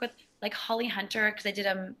getting to work with like Holly Hunter, because I did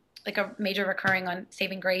like a major recurring on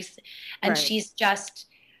Saving Grace, and she's just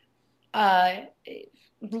a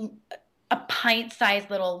pint-sized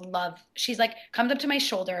little love. She's like comes up to my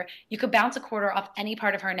shoulder. You could bounce a quarter off any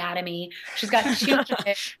part of her anatomy. She's got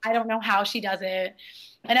I don't know how she does it.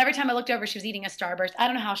 And every time I looked over, she was eating a Starburst. I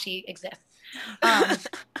don't know how she exists.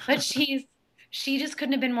 But she just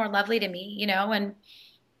couldn't have been more lovely to me, and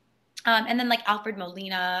then like Alfred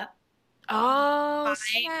Molina. Oh, I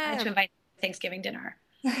wanted to invite him to Thanksgiving dinner.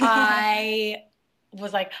 I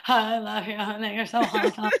was like, I love you, honey. You're so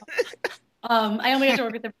awesome. I only got to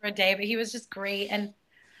work with him for a day, but he was just great. And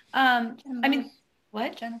I mean,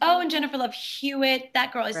 what? Jennifer. Oh, and Jennifer Love Hewitt.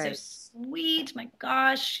 That girl is sweet. My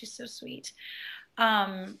gosh, she's so sweet.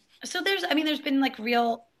 So there's been like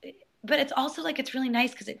real, but it's also like it's really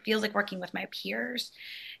nice because it feels like working with my peers,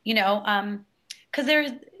 you know, because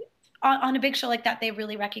there's on a big show like that, they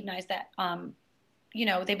really recognize that, you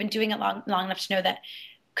know, they've been doing it long enough to know that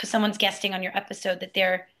because someone's guesting on your episode that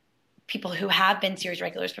they're people who have been series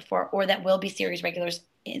regulars before or that will be series regulars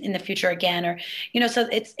in the future again, or, you know, so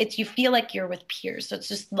it's you feel like you're with peers. So it's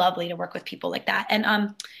just lovely to work with people like that.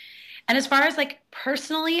 And as far as like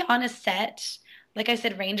personally on a set, like I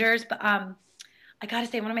said, Rangers, but I gotta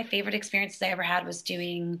say one of my favorite experiences I ever had was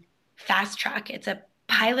doing Fast Track. It's a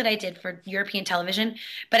pilot I did for European television,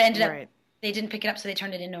 but it ended up they didn't pick it up, so they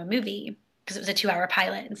turned it into a movie because it was a 2-hour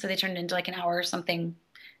pilot, and so they turned it into like an hour or something,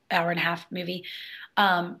 hour and a half movie.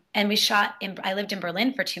 And we shot I lived in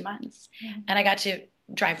Berlin for 2 months, and I got to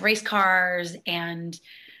drive race cars, and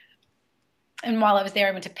while I was there,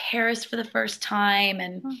 I went to Paris for the first time,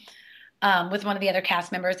 and with one of the other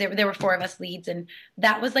cast members. There were 4 of us leads, and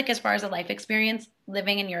that was like as far as a life experience,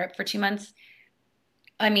 living in Europe for 2 months.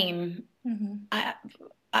 I mean,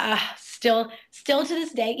 still to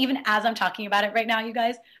this day, even as I'm talking about it right now, you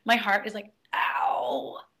guys, my heart is like,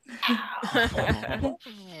 ow.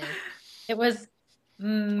 It was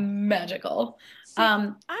magical. See,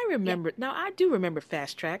 I remember. Now I do remember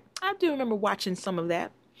Fast Track. I do remember watching some of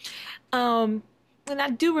that. And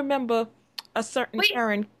I do remember a certain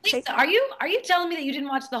Erin. Lisa, are you telling me that you didn't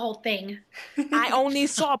watch the whole thing? I only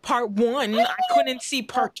saw part 1. I couldn't see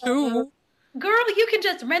part 2. Girl, you can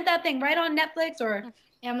just rent that thing right on Netflix or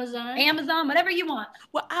Amazon, whatever you want.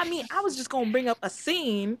 Well, I mean, I was just gonna bring up a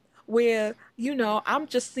scene where, you know, I'm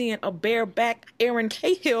just seeing a bareback Erin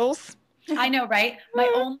Cahill's. I know, right?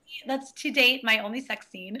 That's to date my only sex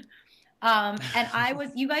scene. And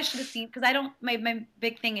you guys should have seen, because I don't, my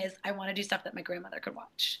big thing is I want to do stuff that my grandmother could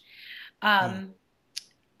watch.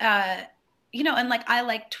 You know, and like, I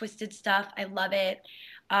like twisted stuff. I love it.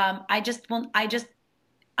 Don't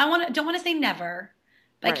want to say never,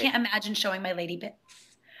 but I can't imagine showing my lady bits.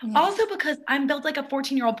 Also because I'm built like a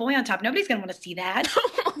 14-year-old boy on top. Nobody's going to want to see that.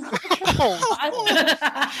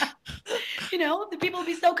 You know, the people will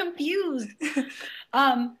be so confused.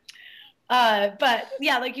 But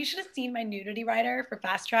yeah, like you should have seen my nudity rider for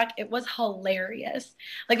Fast Track. It was hilarious.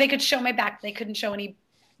 Like they could show my back. They couldn't show any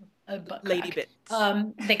lady bits.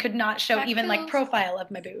 They could not show even like profile of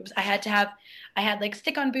my boobs. I had like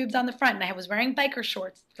stick-on boobs on the front, and I was wearing biker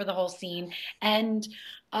shorts for the whole scene. And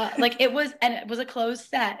like it was a closed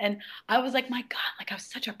set, and I was like, my God, like I was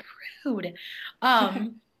such a prude.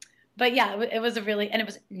 But yeah, it was it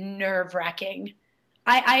was nerve-wracking.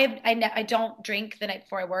 I don't drink the night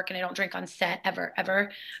before I work, and I don't drink on set ever.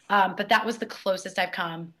 But that was the closest I've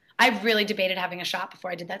come. I really debated having a shot before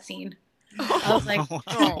I did that scene. I was like,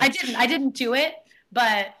 I didn't do it,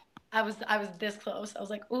 but I was this close. I was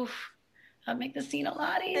like, oof, that'd make the scene a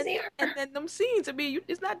lot easier. And then them scenes, I mean,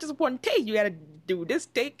 it's not just one take. You got to do this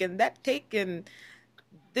take and that take and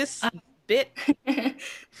this bit.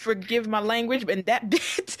 Forgive my language, and that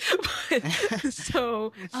bit.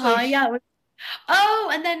 Yeah.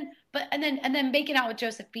 And then making out with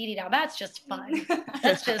Joseph Beatty. Now that's just fun.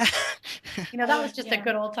 That's just, you know, that was just a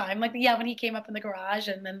good old time. Like, yeah, when he came up in the garage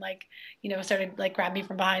and then like, you know, started like grabbed me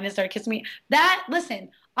from behind and started kissing me. Listen,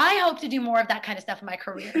 I hope to do more of that kind of stuff in my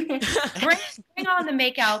career. Bring on the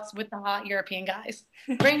makeouts with the hot European guys.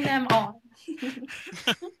 Bring them on.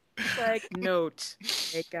 Like, note,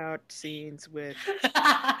 makeout scenes with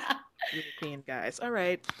European guys. All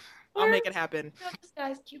right. I'll make it happen.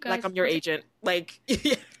 Cute guys. Like I'm your agent. Like,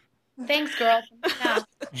 yeah. Thanks, girl.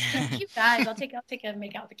 Cute guys. I'll take a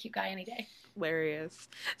make out with a cute guy any day. Hilarious.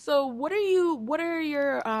 So, what are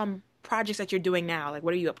your projects that you're doing now? Like,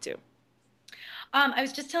 what are you up to? I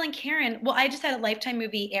was just telling Karen. Well, I just had a Lifetime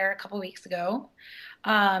movie air a couple weeks ago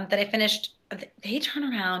that I finished. They turn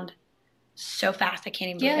around so fast. I can't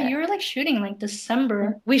even believe it. Yeah, you were like shooting like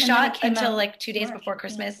December. We shot until like 2 days before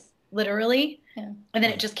Christmas. Literally. Yeah. And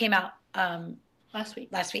then it just came out last week.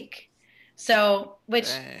 So, which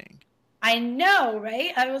I know,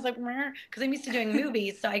 right? I was like, because I'm used to doing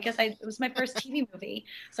movies. So I guess it was my first TV movie.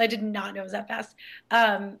 So I did not know it was that fast.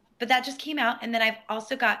 But that just came out. And then I've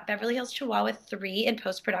also got Beverly Hills Chihuahua 3 in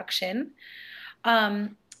post-production.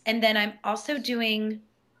 And then I'm also doing,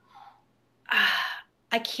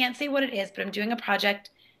 I can't say what it is, but I'm doing a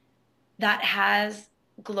project that has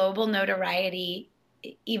global notoriety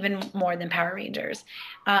even more than Power Rangers.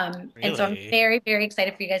 Really? And so I'm very, very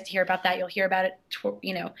excited for you guys to hear about that. You'll hear about it,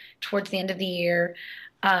 towards the end of the year.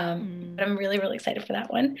 But I'm really, really excited for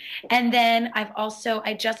that one. And then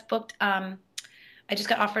I just booked, I just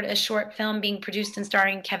got offered a short film being produced and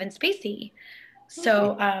starring Kevin Spacey.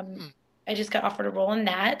 So I just got offered a role in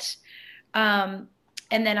that. Um,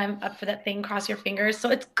 and then I'm up for that thing, Cross Your Fingers. So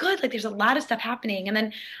it's good. Like there's a lot of stuff happening. And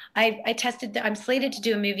then I'm slated to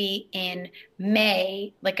do a movie in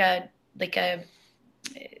May, like a like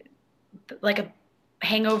a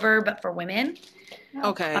hangover, but for women.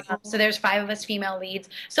 Okay. So there's 5 of us female leads.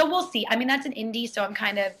 So we'll see. I mean, that's an indie, so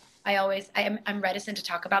I'm reticent to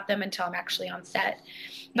talk about them until I'm actually on set.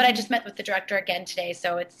 But I just met with the director again today,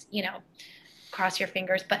 so it's, cross your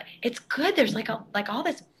fingers. But it's good. There's like all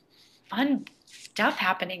this fun stuff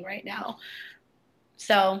happening right now.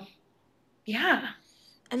 So, yeah.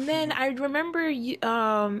 And then I remember you,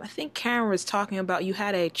 I think Karen was talking about you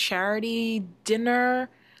had a charity dinner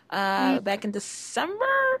back in December.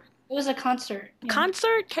 It was a concert. Yeah.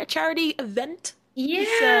 Charity event.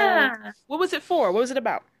 Yeah. So, what was it for? What was it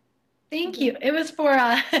about? Thank you. It was for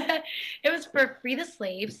Free the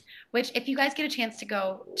Slaves, which if you guys get a chance to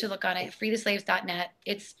go to look on it, freetheslaves.net,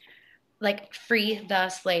 it's like Free the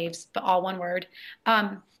Slaves, but all one word.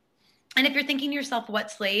 And if you're thinking to yourself,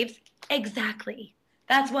 what slaves? Exactly.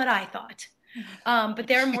 That's what I thought. But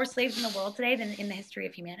there are more slaves in the world today than in the history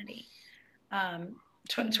of humanity.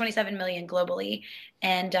 27 million globally.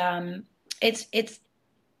 And it's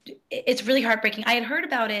really heartbreaking. I had heard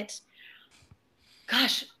about it,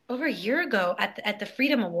 gosh, over a year ago at the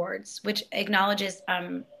Freedom Awards, which acknowledges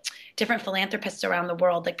different philanthropists around the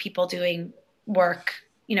world, like people doing work,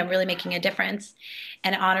 really making a difference,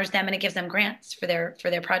 and it honors them and it gives them grants for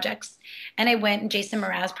their projects. And I went and Jason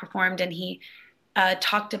Mraz performed, and he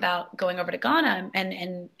talked about going over to Ghana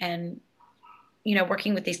and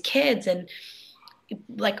working with these kids and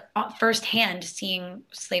like firsthand seeing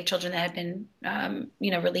slave children that had been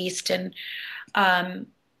released and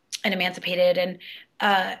emancipated, and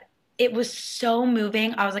it was so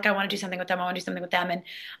moving. I was like, I want to do something with them. I want to do something with them.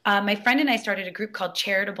 And my friend and I started a group called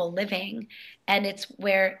Charitable Living, and it's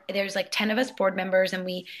where there's like 10 of us board members, and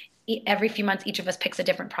we every few months each of us picks a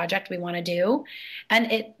different project we want to do,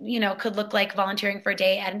 and it could look like volunteering for a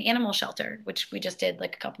day at an animal shelter, which we just did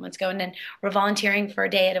like a couple months ago, and then we're volunteering for a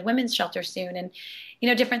day at a women's shelter soon, and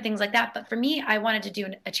different things like that. But for me, I wanted to do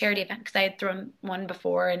a charity event because I had thrown one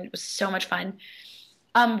before and it was so much fun.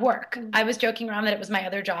 Work. I was joking around that it was my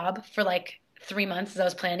other job for like 3 months as I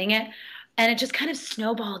was planning it. And it just kind of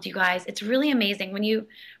snowballed, you guys. It's really amazing when you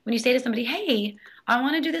say to somebody, hey, I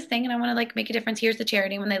want to do this thing and I want to like make a difference. Here's the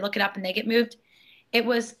charity. And when they look it up and they get moved, it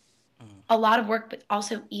was a lot of work, but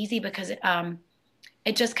also easy because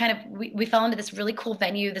it just kind of, we fell into this really cool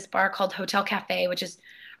venue, this bar called Hotel Cafe, which is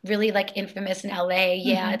really like infamous in LA.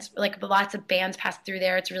 Yeah. It's like lots of bands pass through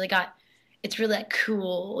there. It's really like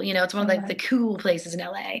cool, it's one of like the cool places in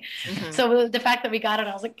LA. So the fact that we got it,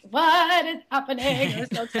 I was like, what is happening? I was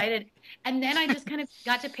so excited. And then I just kind of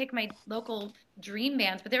got to pick my local dream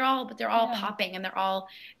bands, but they're all popping and they're all,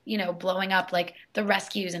 blowing up, like the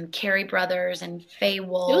Rescues and Carey Brothers and Faye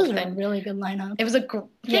Wolf. It was a really good lineup. It was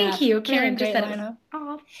thank you. Karen just said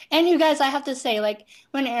lineup. And you guys, I have to say, like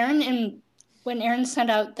when Erin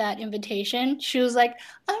sent out that invitation, she was like,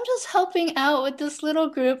 I'm just helping out with this little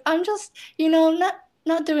group. I'm just,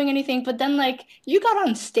 not doing anything. But then, like, you got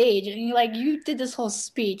on stage and, you did this whole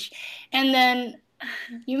speech. And then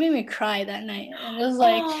you made me cry that night. And it was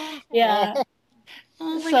like, yeah.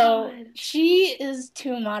 Oh, my God. God. She is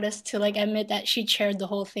too modest to, admit that she chaired the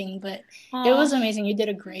whole thing. But it was amazing. You did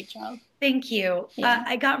a great job. Thank you. Yeah.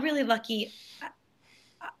 I got really lucky.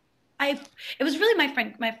 It was really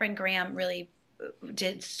my friend Graham really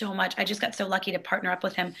did so much. I just got so lucky to partner up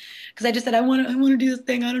with him because I just said I want to do this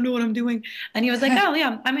thing. I don't know what I'm doing, and he was like, "Oh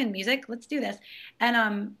yeah, I'm in music. Let's do this."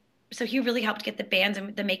 And so he really helped get the bands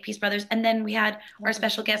and the Makepeace Brothers, and then we had our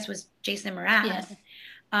special guest was Jason Mraz.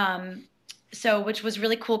 Yeah. So which was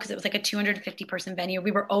really cool because it was like a 250 person venue.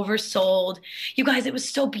 We were oversold. You guys, it was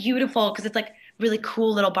so beautiful because it's like really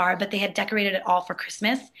cool little bar, but they had decorated it all for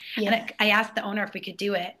Christmas. Yeah. And I asked the owner if we could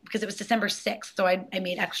do it because it was December 6th. So I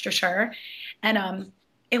made extra sure. And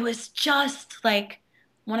it was just like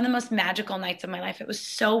one of the most magical nights of my life. It was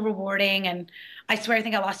so rewarding. And I swear, I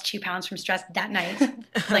think I lost 2 pounds from stress that night,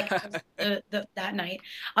 that night.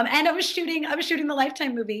 And I was shooting the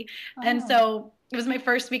Lifetime movie. Oh. And so it was my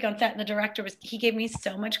first week on set, and the director he gave me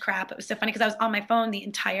so much crap. It was so funny because I was on my phone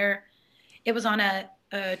it was on a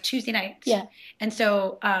Tuesday night. Yeah. And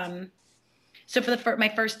so, so for my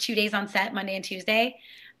first 2 days on set, Monday and Tuesday,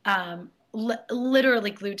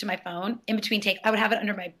 literally glued to my phone in between takes. I would have it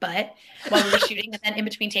under my butt while we were shooting. And then in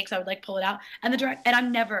between takes, I would like pull it out. And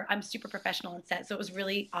I'm super professional on set. So it was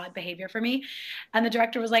really odd behavior for me. And the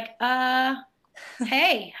director was like,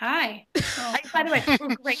 hey, hi. By the way,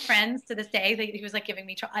 we're great friends to this day. He was like giving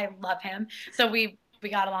me, I love him. So we we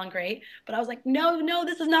got along great. But I was like, no,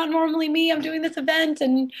 this is not normally me. I'm doing this event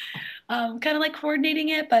and kind of like coordinating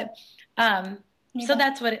it. But so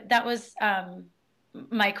that was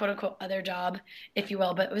my quote unquote other job, if you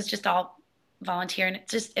will. But it was just all volunteer, and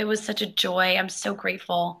it was such a joy. I'm so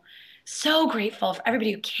grateful for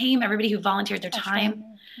everybody who came, everybody who volunteered their time.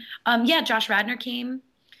 Yeah, Josh Radner came.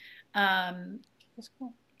 That's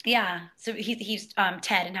cool. Yeah, so he's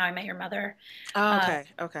Ted in How I Met Your Mother. Oh,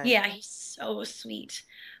 okay. Yeah, he's so sweet.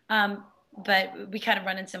 But we kind of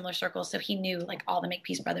run in similar circles, so he knew like all the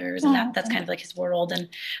Makepeace brothers, and that's kind of like his world. And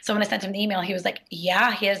so when I sent him the email, he was like,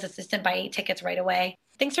 "Yeah, he has assistant buy 8 tickets right away."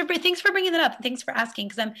 Thanks for bringing that up. Thanks for asking,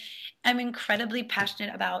 because I'm incredibly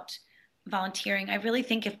passionate about volunteering. I really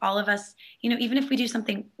think if all of us, even if we do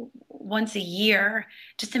something once a year,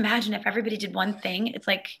 just imagine if everybody did one thing. It's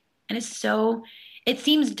like, and it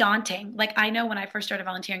seems daunting. Like I know when I first started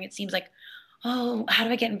volunteering, it seems like, oh, how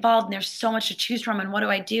do I get involved? And there's so much to choose from, and what do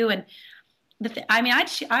I do? And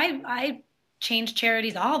I change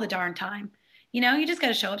charities all the darn time. You just got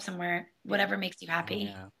to show up somewhere, whatever makes you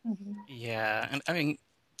happy. Yeah. Yeah. And I mean,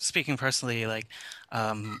 speaking personally, like,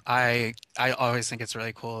 I always think it's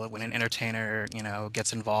really cool when an entertainer,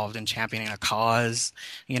 gets involved in championing a cause,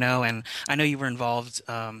 and I know you were involved,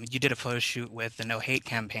 you did a photo shoot with the No Hate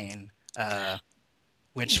campaign,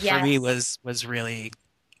 which for me was really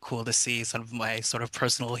cool to see some of my sort of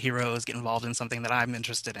personal heroes get involved in something that I'm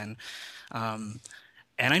interested in. And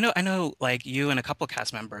I know like you and a couple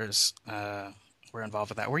cast members were involved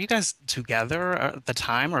with that. Were you guys together at the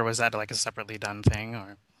time, or was that like a separately done thing?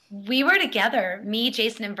 Or we were together, me,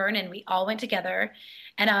 Jason, and Vernon. We all went together,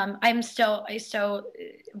 and I so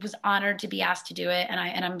was honored to be asked to do it,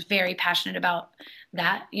 and I'm very passionate about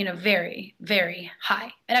that. Very, very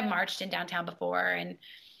high. And I've marched in downtown before, and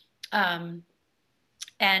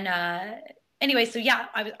anyway, so yeah,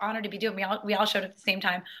 I was honored to be doing. We all showed up at the same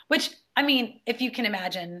time, which I mean, if you can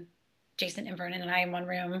imagine, Jason and Vernon and I in one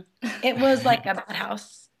room, it was like a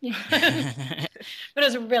madhouse, but it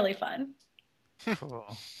was really fun. cool.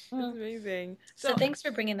 That's amazing. So thanks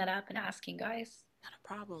for bringing that up and asking, guys. Not a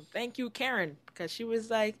problem. Thank you, Karen, because she was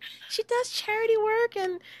like, she does charity work,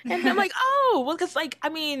 and I'm like, oh, well, because like, I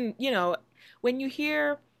mean, when you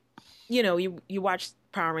hear, you watch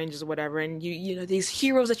Power Rangers or whatever, and you know these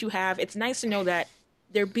heroes that you have, it's nice to know that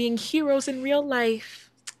they're being heroes in real life.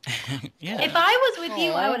 Yeah. If I was with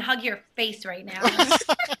you, I would hug your face right now.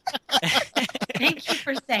 Thank you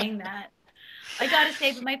for saying that. I gotta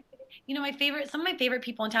say, but some of my favorite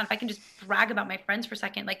people in town, if I can just brag about my friends for a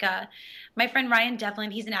second, like my friend Ryan Devlin,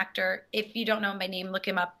 he's an actor. If you don't know him by name, look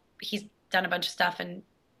him up. He's done a bunch of stuff and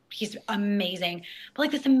he's amazing. But like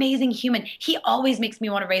this amazing human, he always makes me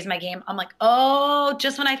want to raise my game. I'm like, oh,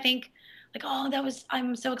 just when I think like, oh,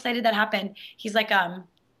 I'm so excited that happened. He's like,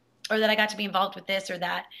 or that I got to be involved with this or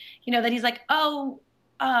that, that he's like, oh,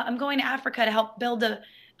 I'm going to Africa to help build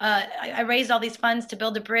I raised all these funds to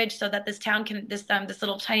build a bridge so that this town this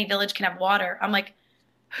little tiny village can have water. I'm like,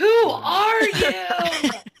 who are you?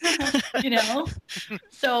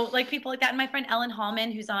 So like people like that. And my friend Ellen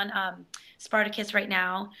Hallman, who's on Spartacus right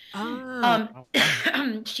now,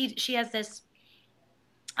 she has this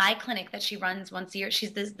eye clinic that she runs once a year.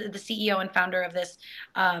 She's the CEO and founder of this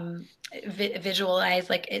visual eyes.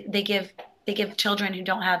 Like they give children who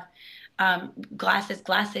don't have glasses,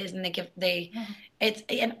 and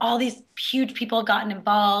and all these huge people have gotten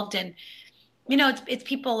involved, and it's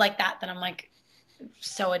people like that I'm like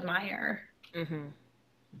so admire. Mm-hmm.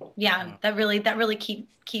 Yeah, that really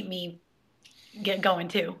keep me going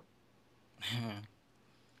too.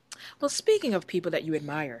 Well, speaking of people that you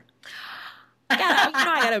admire,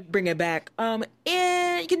 I gotta bring it back. And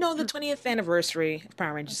the 20th anniversary of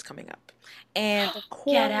Power Rangers is coming up, and of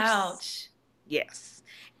course, Get Out. Yes.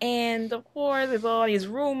 And of course, there's all these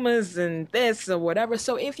rumors and this or whatever.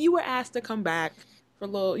 So if you were asked to come back for a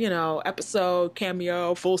little, episode,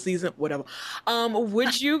 cameo, full season, whatever,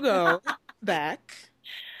 would you go back,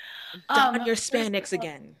 don your spandex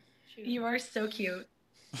again? You are so cute.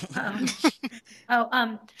 I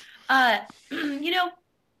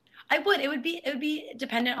would. It would be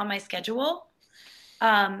dependent on my schedule.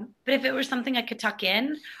 But if it were something I could tuck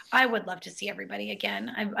in, I would love to see everybody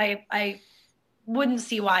again. I wouldn't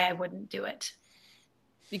see why I wouldn't do it.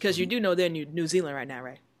 Because you do know they're in New Zealand right now,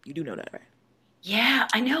 right? You do know that, right? Yeah,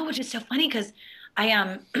 I know, which is so funny because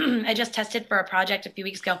I I just tested for a project a few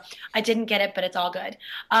weeks ago. I didn't get it, but it's all good.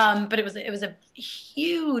 But it was a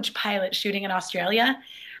huge pilot shooting in Australia,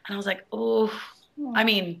 and I was like, oh, I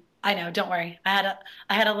mean, I know. Don't worry. I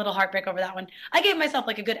had a little heartbreak over that one. I gave myself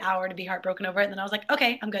like a good hour to be heartbroken over it, and then I was like,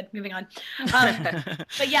 okay, I'm good. Moving on.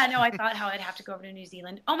 But yeah, no, I thought how I'd have to go over to New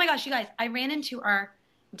Zealand. Oh my gosh, you guys! I ran into our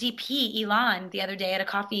DP Elon the other day at a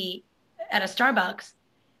coffee at a Starbucks.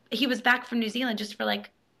 He was back from New Zealand just for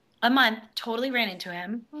like a month. Totally ran into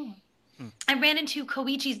him. Oh. I ran into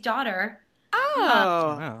Koichi's daughter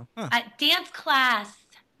Oh. Wow. at dance class.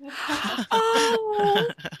 Oh.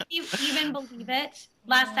 You even believe it?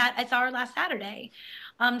 I saw her last Saturday.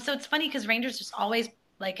 So it's funny because Rangers just always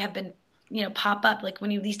like have been, pop up like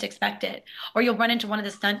when you least expect it, or you'll run into one of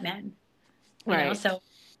the stuntmen. You know, Right. so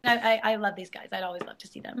I love these guys. I'd always love to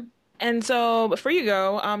see them. And so, before you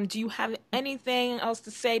go, do you have anything else to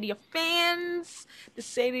say to your fans? To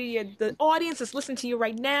say to the audience that's listening to you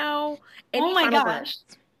right now? Any Oh my final gosh.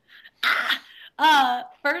 words?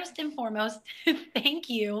 First and foremost, thank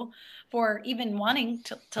you for even wanting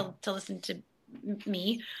to listen to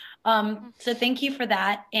me. So thank you for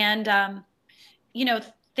that. And,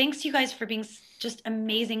 thanks you guys for being just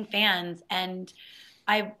amazing fans. And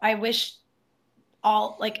I wish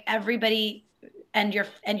everybody and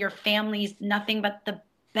your families nothing but the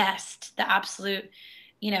best, the absolute,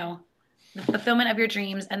 the fulfillment of your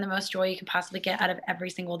dreams and the most joy you can possibly get out of every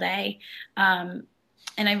single day.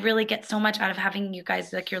 And I really get so much out of having you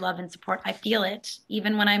guys, like your love and support. I feel it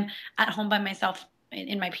even when I'm at home by myself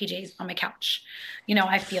in my PJs on my couch.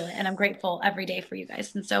 I feel it, and I'm grateful every day for you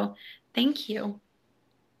guys. And so, thank you.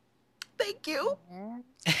 Thank you.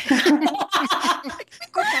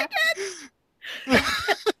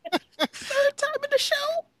 Third time in the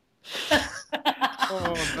show.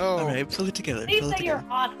 Oh no! All right, pull it together. Lisa, you're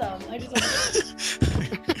awesome. I just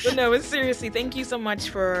But no, it's seriously, thank you so much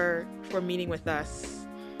for meeting with us.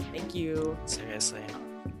 Thank you. Seriously.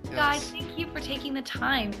 guys, thank you for taking the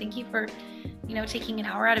time. Thank you for, taking an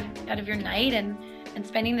hour out of your night and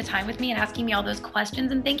spending the time with me and asking me all those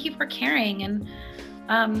questions. And thank you for caring. And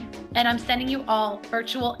I'm sending you all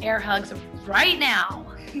virtual air hugs right now.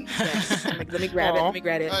 Yes. Let me grab it. Let me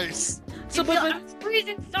grab it. Nice. So, I'm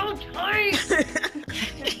squeezing so tight.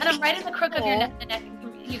 And I'm right in the crook of your neck.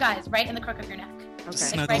 You guys, right in the crook of your neck.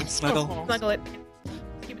 okay. Snuggle. Snuggle it.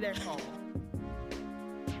 Keep it there.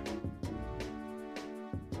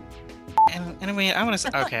 And anyway, I want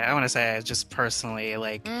to say just personally,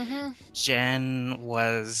 like, Jen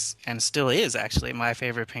was and still is actually my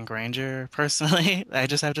favorite Pink Ranger. Personally, I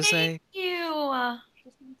just have to say. Thank you,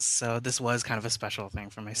 So this was kind of a special thing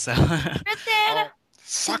for me. So Tristan.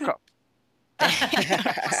 Suck up.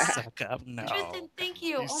 suck up, no. Tristan, thank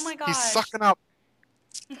you. Oh my gosh. He's sucking up.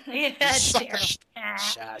 Yeah, He's sucking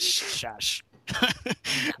terrible. Shush.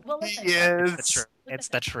 Well, He listen, is. That's true. It's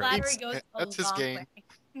the truth. flattery goes a That's his long game.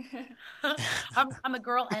 way. I'm a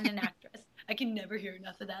girl and an actress. I can never hear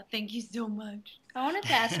enough of that. Thank you so much. I wanted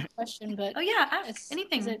to ask a question, but Oh yeah, ask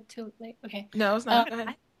anything. Is it too late? Okay. No, it's not. Go ahead.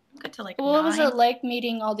 I'm good to like. What was 9. it like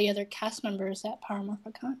meeting all the other cast members at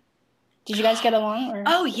PowerMorphiCon? Did you guys get along? Or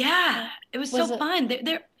Oh yeah, it was Was so it- fun.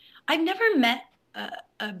 I've never met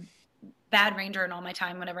a bad ranger in all my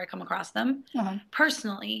time. Whenever I come across them, Uh-huh.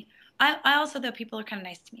 personally, I also though people are kind of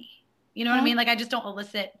nice to me. You know what I Huh? mean? Like I just don't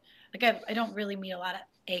elicit. Like I don't really meet a lot of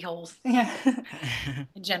a-holes Yeah.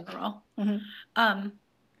 in general. Mhm. But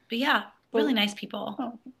yeah, really Well- nice people,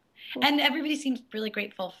 Oh, cool. and everybody seems really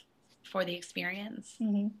grateful for the experience,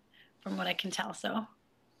 Mhm. from what I can tell. So.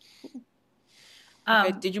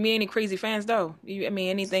 Okay, did you meet any crazy fans though?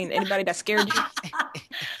 Anybody that scared you?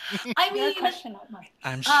 I Your mean, question, not mine.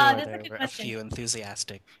 I'm sure that's a there good were a question. few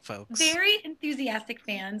enthusiastic folks. very enthusiastic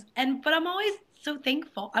fans, but I'm always so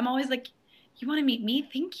thankful. I'm always like, you want to meet me?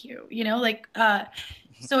 Thank you.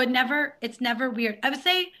 So it's never weird. I'd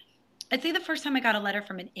say the first time I got a letter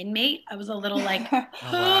from an inmate, I was a little like,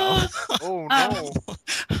 Oh, Oh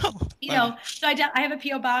no. So I have a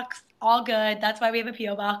PO box, all good. That's why we have a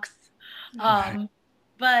PO box. Right.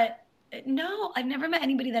 But no, I've never met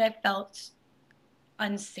anybody that I felt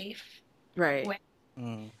unsafe. Right. Wait.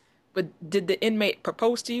 Mm. But did the inmate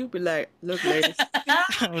propose to you? Be like, look, ladies.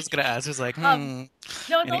 I was gonna ask. It was like, No, it's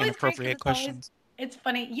any always great 'cause inappropriate it's always- questions? It's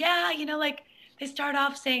funny. Yeah, like they start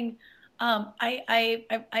off saying,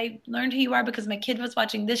 I learned who you are because my kid was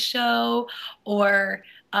watching this show, or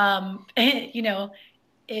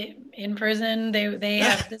in prison they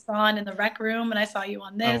have this on in the rec room and I saw you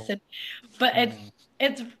on this. Oh. But Mm.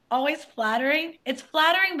 it's always flattering. It's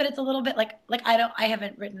flattering, but it's a little bit like I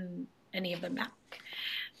haven't written any of them back.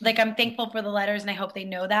 Like I'm thankful for the letters and I hope they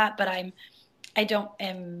know that, but I don't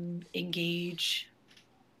engage.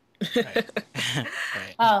 Right.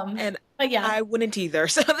 Right. But But yeah. I wouldn't either.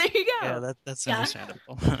 So there you go. Yeah, that's Yeah.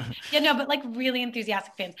 understandable. Yeah, no, but like really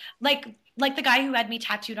enthusiastic fans. Like the guy who had me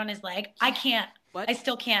tattooed on his leg. I can't. What? I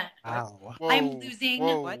still can't. Wow. I'm Whoa, losing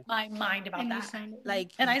whoa. my mind about And you that. signed it.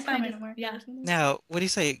 Like, And I signed it. Permanent marker Yeah. or something? Now, what do you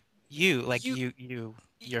say? You, like You-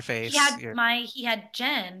 your face. He had your-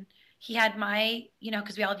 Jen. He had my,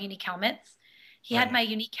 because we all have unique helmets. He had Right. my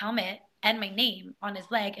unique helmet and my name on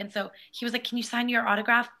his leg. And so he was like, "Can you sign your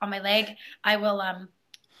autograph on my leg? I will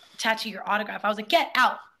tattoo your autograph." I was like, "Get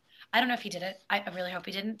out." I don't know if he did it. I really hope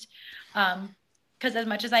he didn't. Because as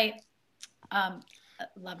much as I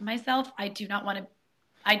love myself, I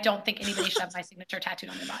don't think anybody should have my signature tattooed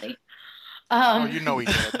on their body. Oh, you know he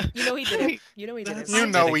did. You know he did it. You know he did it. That's You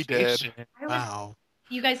know he did. dedication. I was- Wow.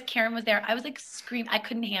 You guys, Karen was there. I was like screaming. I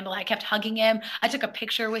couldn't handle it. I kept hugging him. I took a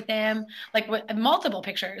picture with him, like multiple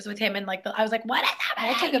pictures with him. And like, I was like, "What is I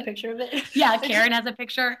happening?" took a picture of it. Yeah, Karen has a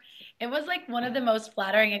picture. It was like one of the most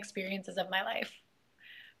flattering experiences of my life.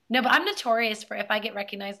 No, but I'm notorious for if I get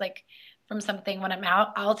recognized like from something when I'm out,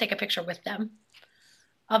 I'll take a picture with them.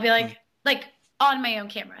 I'll be like on my own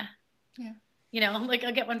camera. Yeah. Like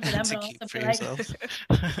I'll get one for them, To but I'll keep also for be like, yourself.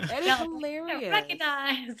 That is "No, hilarious.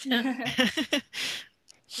 recognized."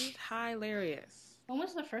 It's hilarious. When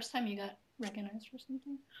was the first time you got recognized for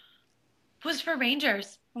something? Was for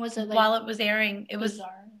Rangers Was it like while it was airing. It was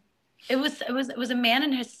bizarre? a man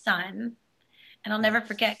and his son, and I'll never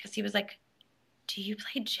forget because he was like, "Do you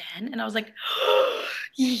play Jen?" And I was like,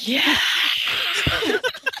 "Yeah."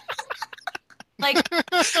 Like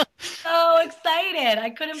so excited. I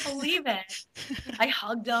couldn't believe it. I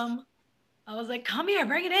hugged him. I was like, "Come here,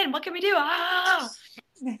 bring it in. What can we do?" Ah.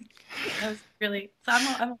 That was really so.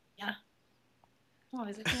 I'm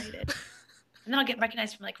always excited. And then I'll get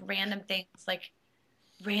recognized from like random things, like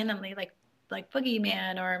randomly, like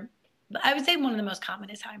Boogeyman, or I would say one of the most common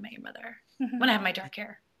is How I Met Your Mother. When I have my dark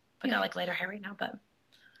hair, but got like lighter hair right now. But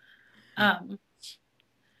Oh,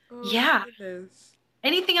 yeah. goodness.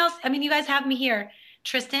 Anything else? I mean, you guys have me here.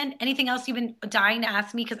 Tristan, anything else you've been dying to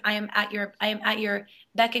ask me? Because I am at your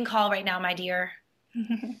beck and call right now, my dear. Well,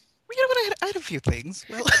 you know what? I had a few things.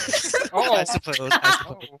 Well, Oh. I suppose.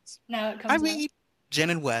 Now it comes I out. mean, Jen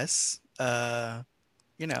and Wes, an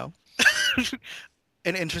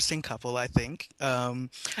interesting couple, I think. At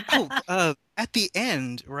the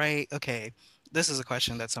end, right? Okay, this is a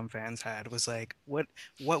question that some fans had, was like, what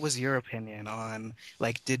was your opinion on,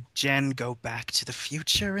 like, did Jen go back to the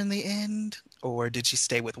future in the end, or did she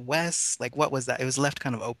stay with Wes? Like, what was that? It was left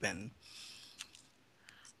kind of open.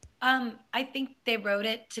 I think they wrote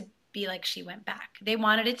it to be like she went back. They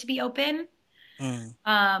wanted it to be open.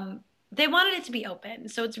 They wanted it to be open,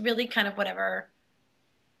 so it's really kind of whatever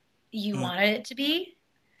you wanted it to be.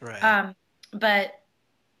 Right. But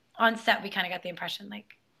on set, we kind of got the impression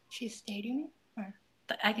like She stayed, you mean? Or...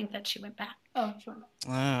 I think that she went back. Oh, sure.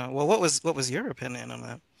 Well, what was your opinion on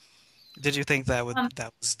that? Did you think that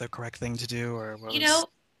that was the correct thing to do, or what was...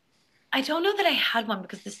 I don't know that I had one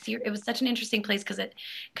because it was such an interesting place because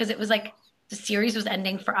it was like the series was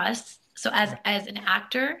ending for us. So as an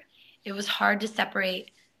actor, it was hard to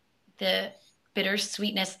separate the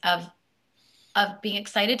bittersweetness of being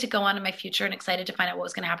excited to go on in my future and excited to find out what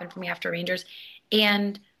was going to happen for me after Rangers,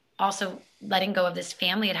 and also letting go of this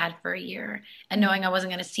family I'd had for a year and knowing I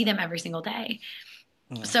wasn't going to see them every single day.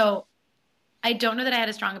 So I don't know that I had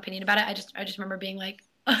a strong opinion about it. I just remember being like,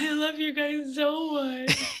 "I love you guys so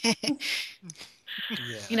much."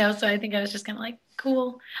 So I think I was just kind of like,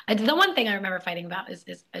 cool. The one thing I remember fighting about is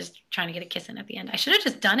trying to get a kiss in at the end. I should have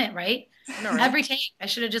just done it, right? No, right? Every take, I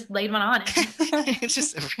should have just laid one on it. It's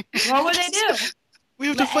just... What would I do? We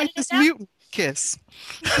have to fight this mutant kiss.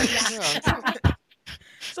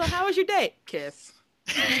 So how was your date? Kiss.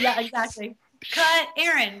 Yeah, exactly. Cut,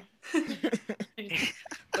 Erin.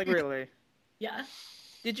 Like, really? Yeah.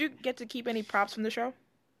 Did you get to keep any props from the show?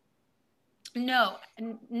 No.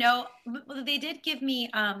 Well, they did give me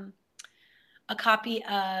a copy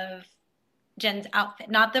of Jen's outfit,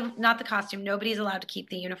 not the costume. Nobody's allowed to keep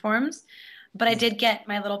the uniforms, but I did get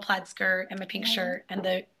my little plaid skirt and my pink shirt and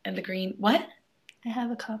the green. What? I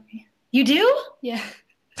have a copy. You do? Yeah.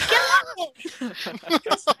 Get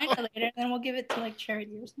I'll sign it later, then we'll give it to like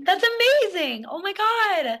charity or something. That's amazing. Oh my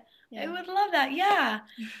God. Yeah. I would love that. Yeah.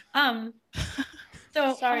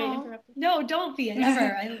 So Sorry to interrupt you. No, don't be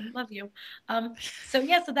ever. I love you. So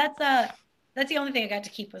that's the only thing I got to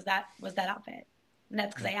keep was that outfit. And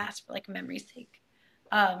that's because I asked for like memory's sake.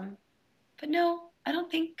 But no, I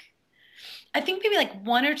think maybe like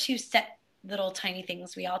one or two set little tiny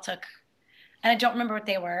things we all took. And I don't remember what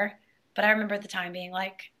they were, but I remember at the time being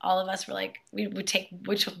like, all of us were like, we would take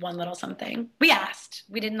which one little something. We asked.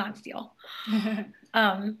 We did not steal.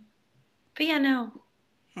 But yeah, no.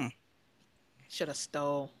 Should have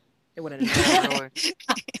stole. It wouldn't have Yeah, really.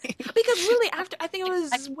 because really after I think it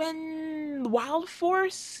was when Wild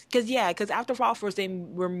Force because after Wild Force they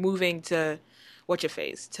were moving to what's your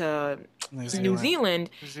face to New Zealand.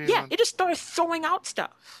 New Yeah, Zealand. they just started throwing out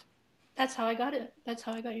stuff. That's how I got it. That's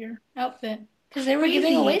how I got your outfit. Because they were Crazy.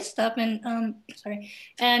 giving away stuff, and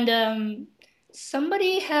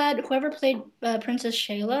somebody had whoever played Princess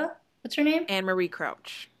Shayla. What's her name? Anne Marie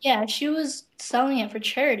Crouch. Yeah, she was selling it for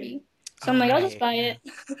charity. So I'm like, I'll just buy it.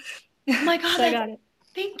 Oh my God, So I got it.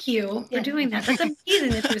 Thank you for Yeah. doing that. That's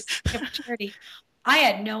amazing that you were for charity. I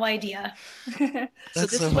had no idea. So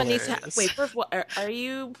That's this so is what needs to hilarious. wait. First of all, are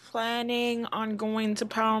you planning on going to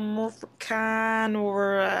PowerMorphCon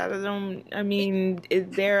or I mean, is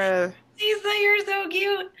there a? Lisa, you're so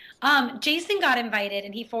cute. Jason got invited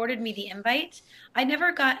and he forwarded me the invite. I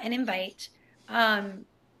never got an invite. So I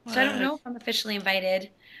don't know if I'm officially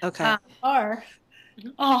invited. Okay.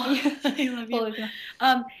 Oh, I love you.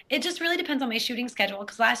 It just really depends on my shooting schedule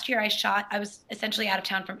because last year I was essentially out of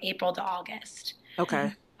town from April to August.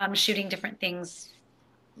 Okay. I'm shooting different things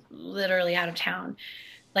literally out of town,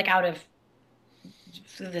 like out of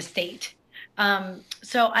the state.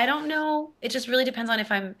 So I don't know. It just really depends on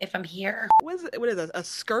if I'm here. What is it? A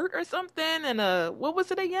skirt or something? And what was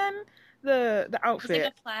it again? The It was outfit.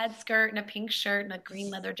 like a plaid skirt and a pink shirt and a green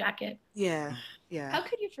leather jacket. Yeah. How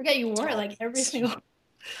could you forget you wore it like every single?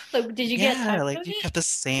 Like, did you get tired like of you it? kept the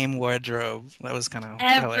same wardrobe. That was kind of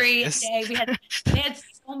Every hilarious. day we had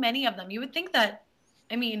so many of them. You would think that,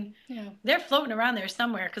 I mean, they're floating around there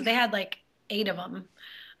somewhere because they had like 8 of them.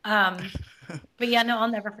 But yeah, no,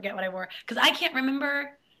 I'll never forget what I wore because I can't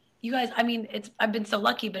remember. You guys, I mean, I've been so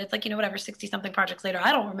lucky, but it's like, whatever, 60 something projects later,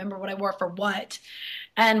 I don't remember what I wore for what.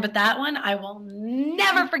 But that one, I will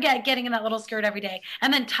never forget getting in that little skirt every day.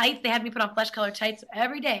 And then tights, they had me put on flesh colored tights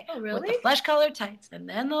every day. Oh, really? With the flesh colored tights, and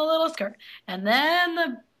then the little skirt, and then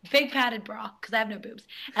the big padded bra, because I have no boobs,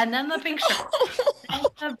 and then the pink shirt, and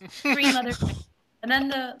the green leather tights, and then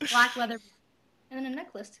the black leather. And then a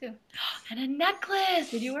necklace too. And a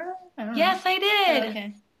necklace. Did you wear it? Yes, I did. Oh,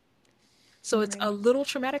 okay. So it's a little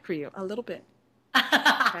traumatic for you, a little bit.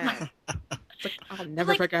 Okay. It's like, I'll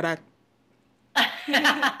never forget that.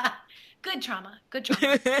 Good trauma. Good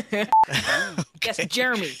trauma. Yes,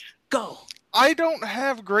 Jeremy, go. I don't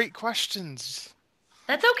have great questions.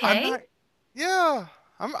 That's okay.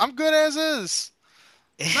 I'm good as is.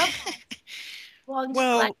 Well,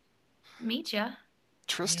 Well, glad to meet you.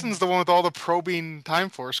 Tristan's the one with all the probing Time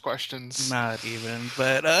Force questions. not even,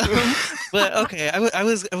 but okay. I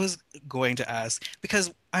was going to ask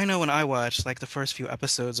because I know when I watched like the first few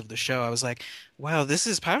episodes of the show, I was like, wow, this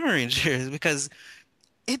is Power Rangers because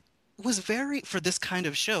it was for this kind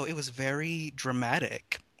of show, it was very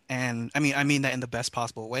dramatic. And I mean that in the best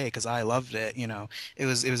possible way because I loved it. It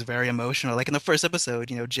was very emotional. Like in the first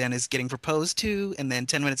episode, Jen is getting proposed to, and then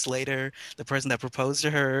 10 minutes later, the person that proposed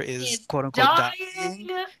to her is quote unquote dying.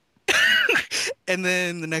 And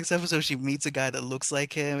then the next episode, she meets a guy that looks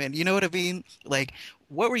like him, and you know what I mean? Like,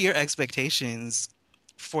 what were your expectations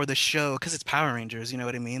for the show? Because it's Power Rangers, you know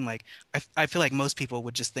what I mean? Like, I feel like most people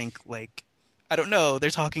would just think like, I don't know, they're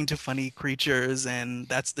talking to funny creatures, and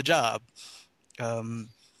that's the job.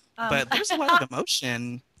 But there's a lot of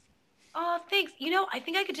emotion. Oh, thanks. I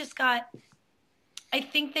think I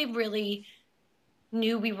think they really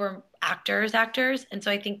knew we were actors, and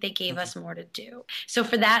so I think they gave us more to do. So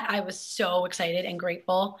for that, I was so excited and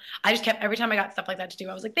grateful. I just kept, every time I got stuff like that to do,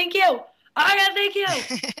 I was like, thank you. Oh my God, thank you.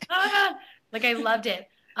 Oh my God. Like, I loved it.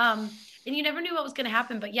 And you never knew what was going to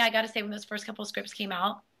happen. But yeah, I got to say, when those first couple of scripts came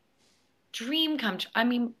out, dream come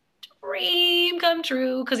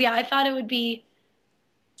true. Because yeah, I thought it would be,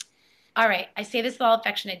 all right, I say this with all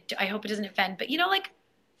affection. I hope it doesn't offend, but like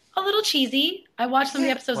a little cheesy. I watched some of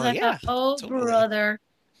the episodes and I thought, oh, totally. Brother,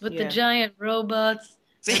 with the giant robots.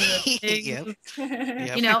 And the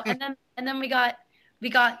Yep. And then we got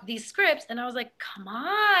these scripts and I was like, come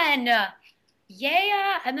on.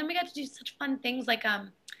 Yeah. And then we got to do such fun things like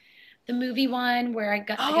the movie one where I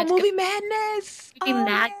got Movie Madness. Movie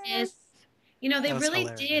Madness. Yes. They really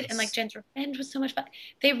did, and like Jen's Revenge was so much fun.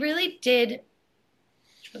 They really did.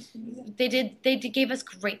 They gave us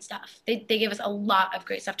great stuff. They gave us a lot of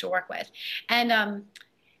great stuff to work with, and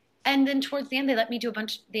then towards the end they let me do a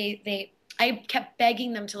bunch. I kept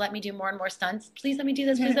begging them to let me do more and more stunts. Please let me do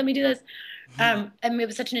this. Please let me do this. And it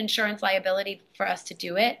was such an insurance liability for us to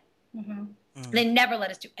do it. They never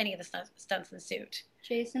let us do any of the stunts in the suit.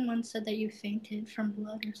 Jason once said that you fainted from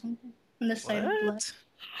blood or something. From the sight of blood.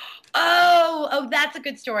 Oh, that's a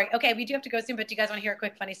good story. Okay, we do have to go soon, but do you guys want to hear a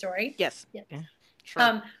quick funny story? Yes. Yeah.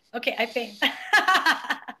 Sure. Okay, I faint.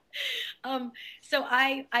 So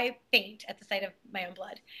I faint at the sight of my own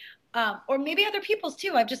blood. Or maybe other people's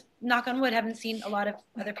too. I've just, knock on wood, haven't seen a lot of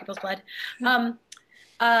other people's blood.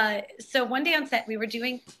 So one day on set, we were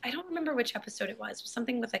doing, I don't remember which episode it was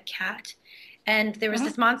something with a cat. And there was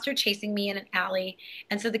this monster chasing me in an alley.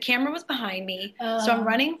 And so the camera was behind me. So I'm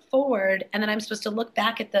running forward, and then I'm supposed to look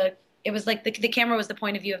back at it was like the camera was the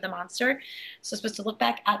point of view of the monster. So I'm supposed to look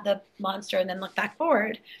back at the monster and then look back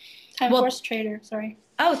forward. Time Force Trader, sorry.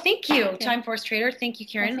 Oh, thank you. Yeah. Time Force Trader. Thank you,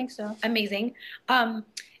 Karen. I think so. Amazing.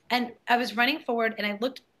 And I was running forward, and I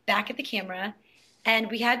looked back at the camera, and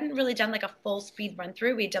we hadn't really done like a full speed run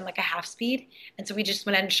through. We had done like a half speed. And so we just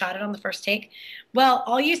went ahead and shot it on the first take. Well,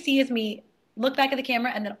 all you see is me look back at the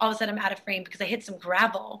camera, and then all of a sudden I'm out of frame because I hit some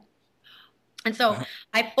gravel. And so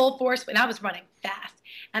I full force, and I was running fast,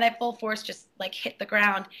 and I full force just like hit the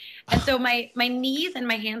ground. And so my knees and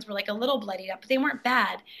my hands were like a little bloodied up, but they weren't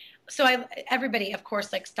bad. So everybody, of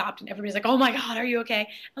course, like stopped, and everybody's like, "Oh my God, are you okay?" I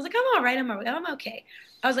was like, "I'm all right. I'm okay."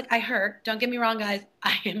 I was like, "I hurt. Don't get me wrong, guys.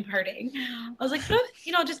 I am hurting." I was like,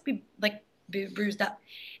 "I'll just be like bruised up."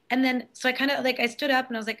 And then, so I kind of like, I stood up,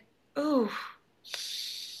 and I was like, "Ooh,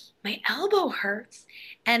 my elbow hurts."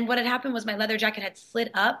 And what had happened was my leather jacket had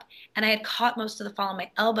slid up, and I had caught most of the fall on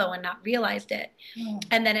my elbow and not realized it.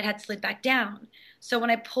 And then it had slid back down. So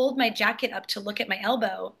when I pulled my jacket up to look at my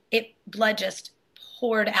elbow, blood just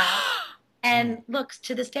poured out. And look,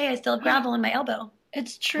 to this day, I still have gravel in my elbow.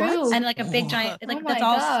 It's true. What? And like a big giant, like my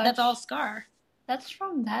that's all scar. That's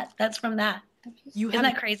from that. That's from that. You Isn't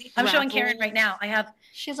that crazy? I'm showing Karen right now.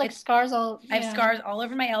 She has like scars all. I have scars all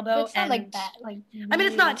over my elbow. But it's not like that. Like I mean,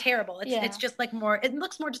 it's not terrible. It's just like more. It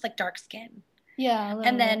looks more just like dark skin. Yeah.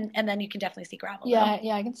 And then you can definitely see gravel. Yeah, though.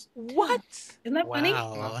 yeah. I can. What? Isn't that funny?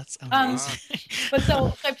 Wow, that's amazing. But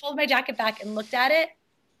so I pulled my jacket back and looked at it,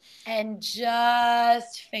 and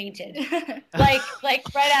just fainted, like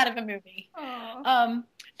right out of a movie. And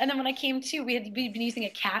then when I came to, we'd been using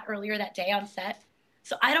a cat earlier that day on set.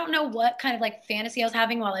 So I don't know what kind of like fantasy I was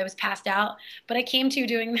having while I was passed out, but I came to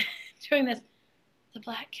doing this, the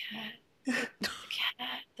black cat,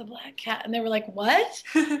 the black cat, and they were like, "What?"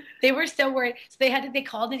 They were so worried. So they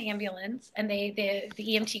called an ambulance, and the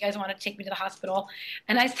EMT guys wanted to take me to the hospital,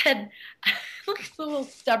 and I said, look at the little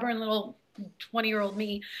stubborn little 20-year-old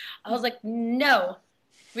me. I was like, "No,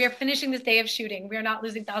 we are finishing this day of shooting. We are not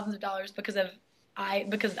losing thousands of dollars because I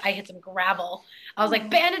hit some gravel." I was like,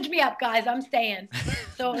 "Bandage me up, guys. I'm staying."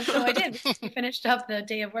 So I did. We finished up the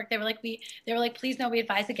day of work. They were like, "Please, no, we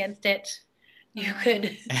advise against it. You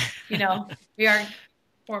could, we are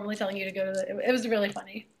formally telling you to go to it was really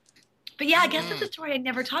funny." But yeah, I guess that's a story I'd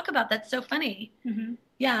never talk about. That's so funny. Mm-hmm.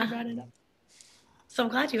 Yeah. I brought it up. So I'm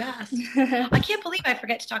glad you asked. I can't believe I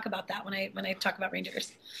forget to talk about that when I talk about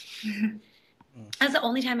Rangers. That's the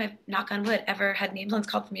only time I've, knock on wood, ever had an ambulance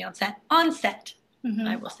called for me on set. On set. Mm-hmm.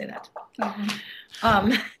 I will say that.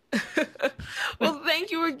 Mm-hmm. Well,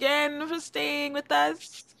 thank you again for staying with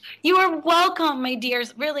us. You are welcome, my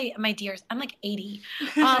dears. Really, my dears. I'm like 80.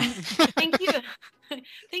 Thank you.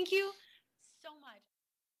 Thank you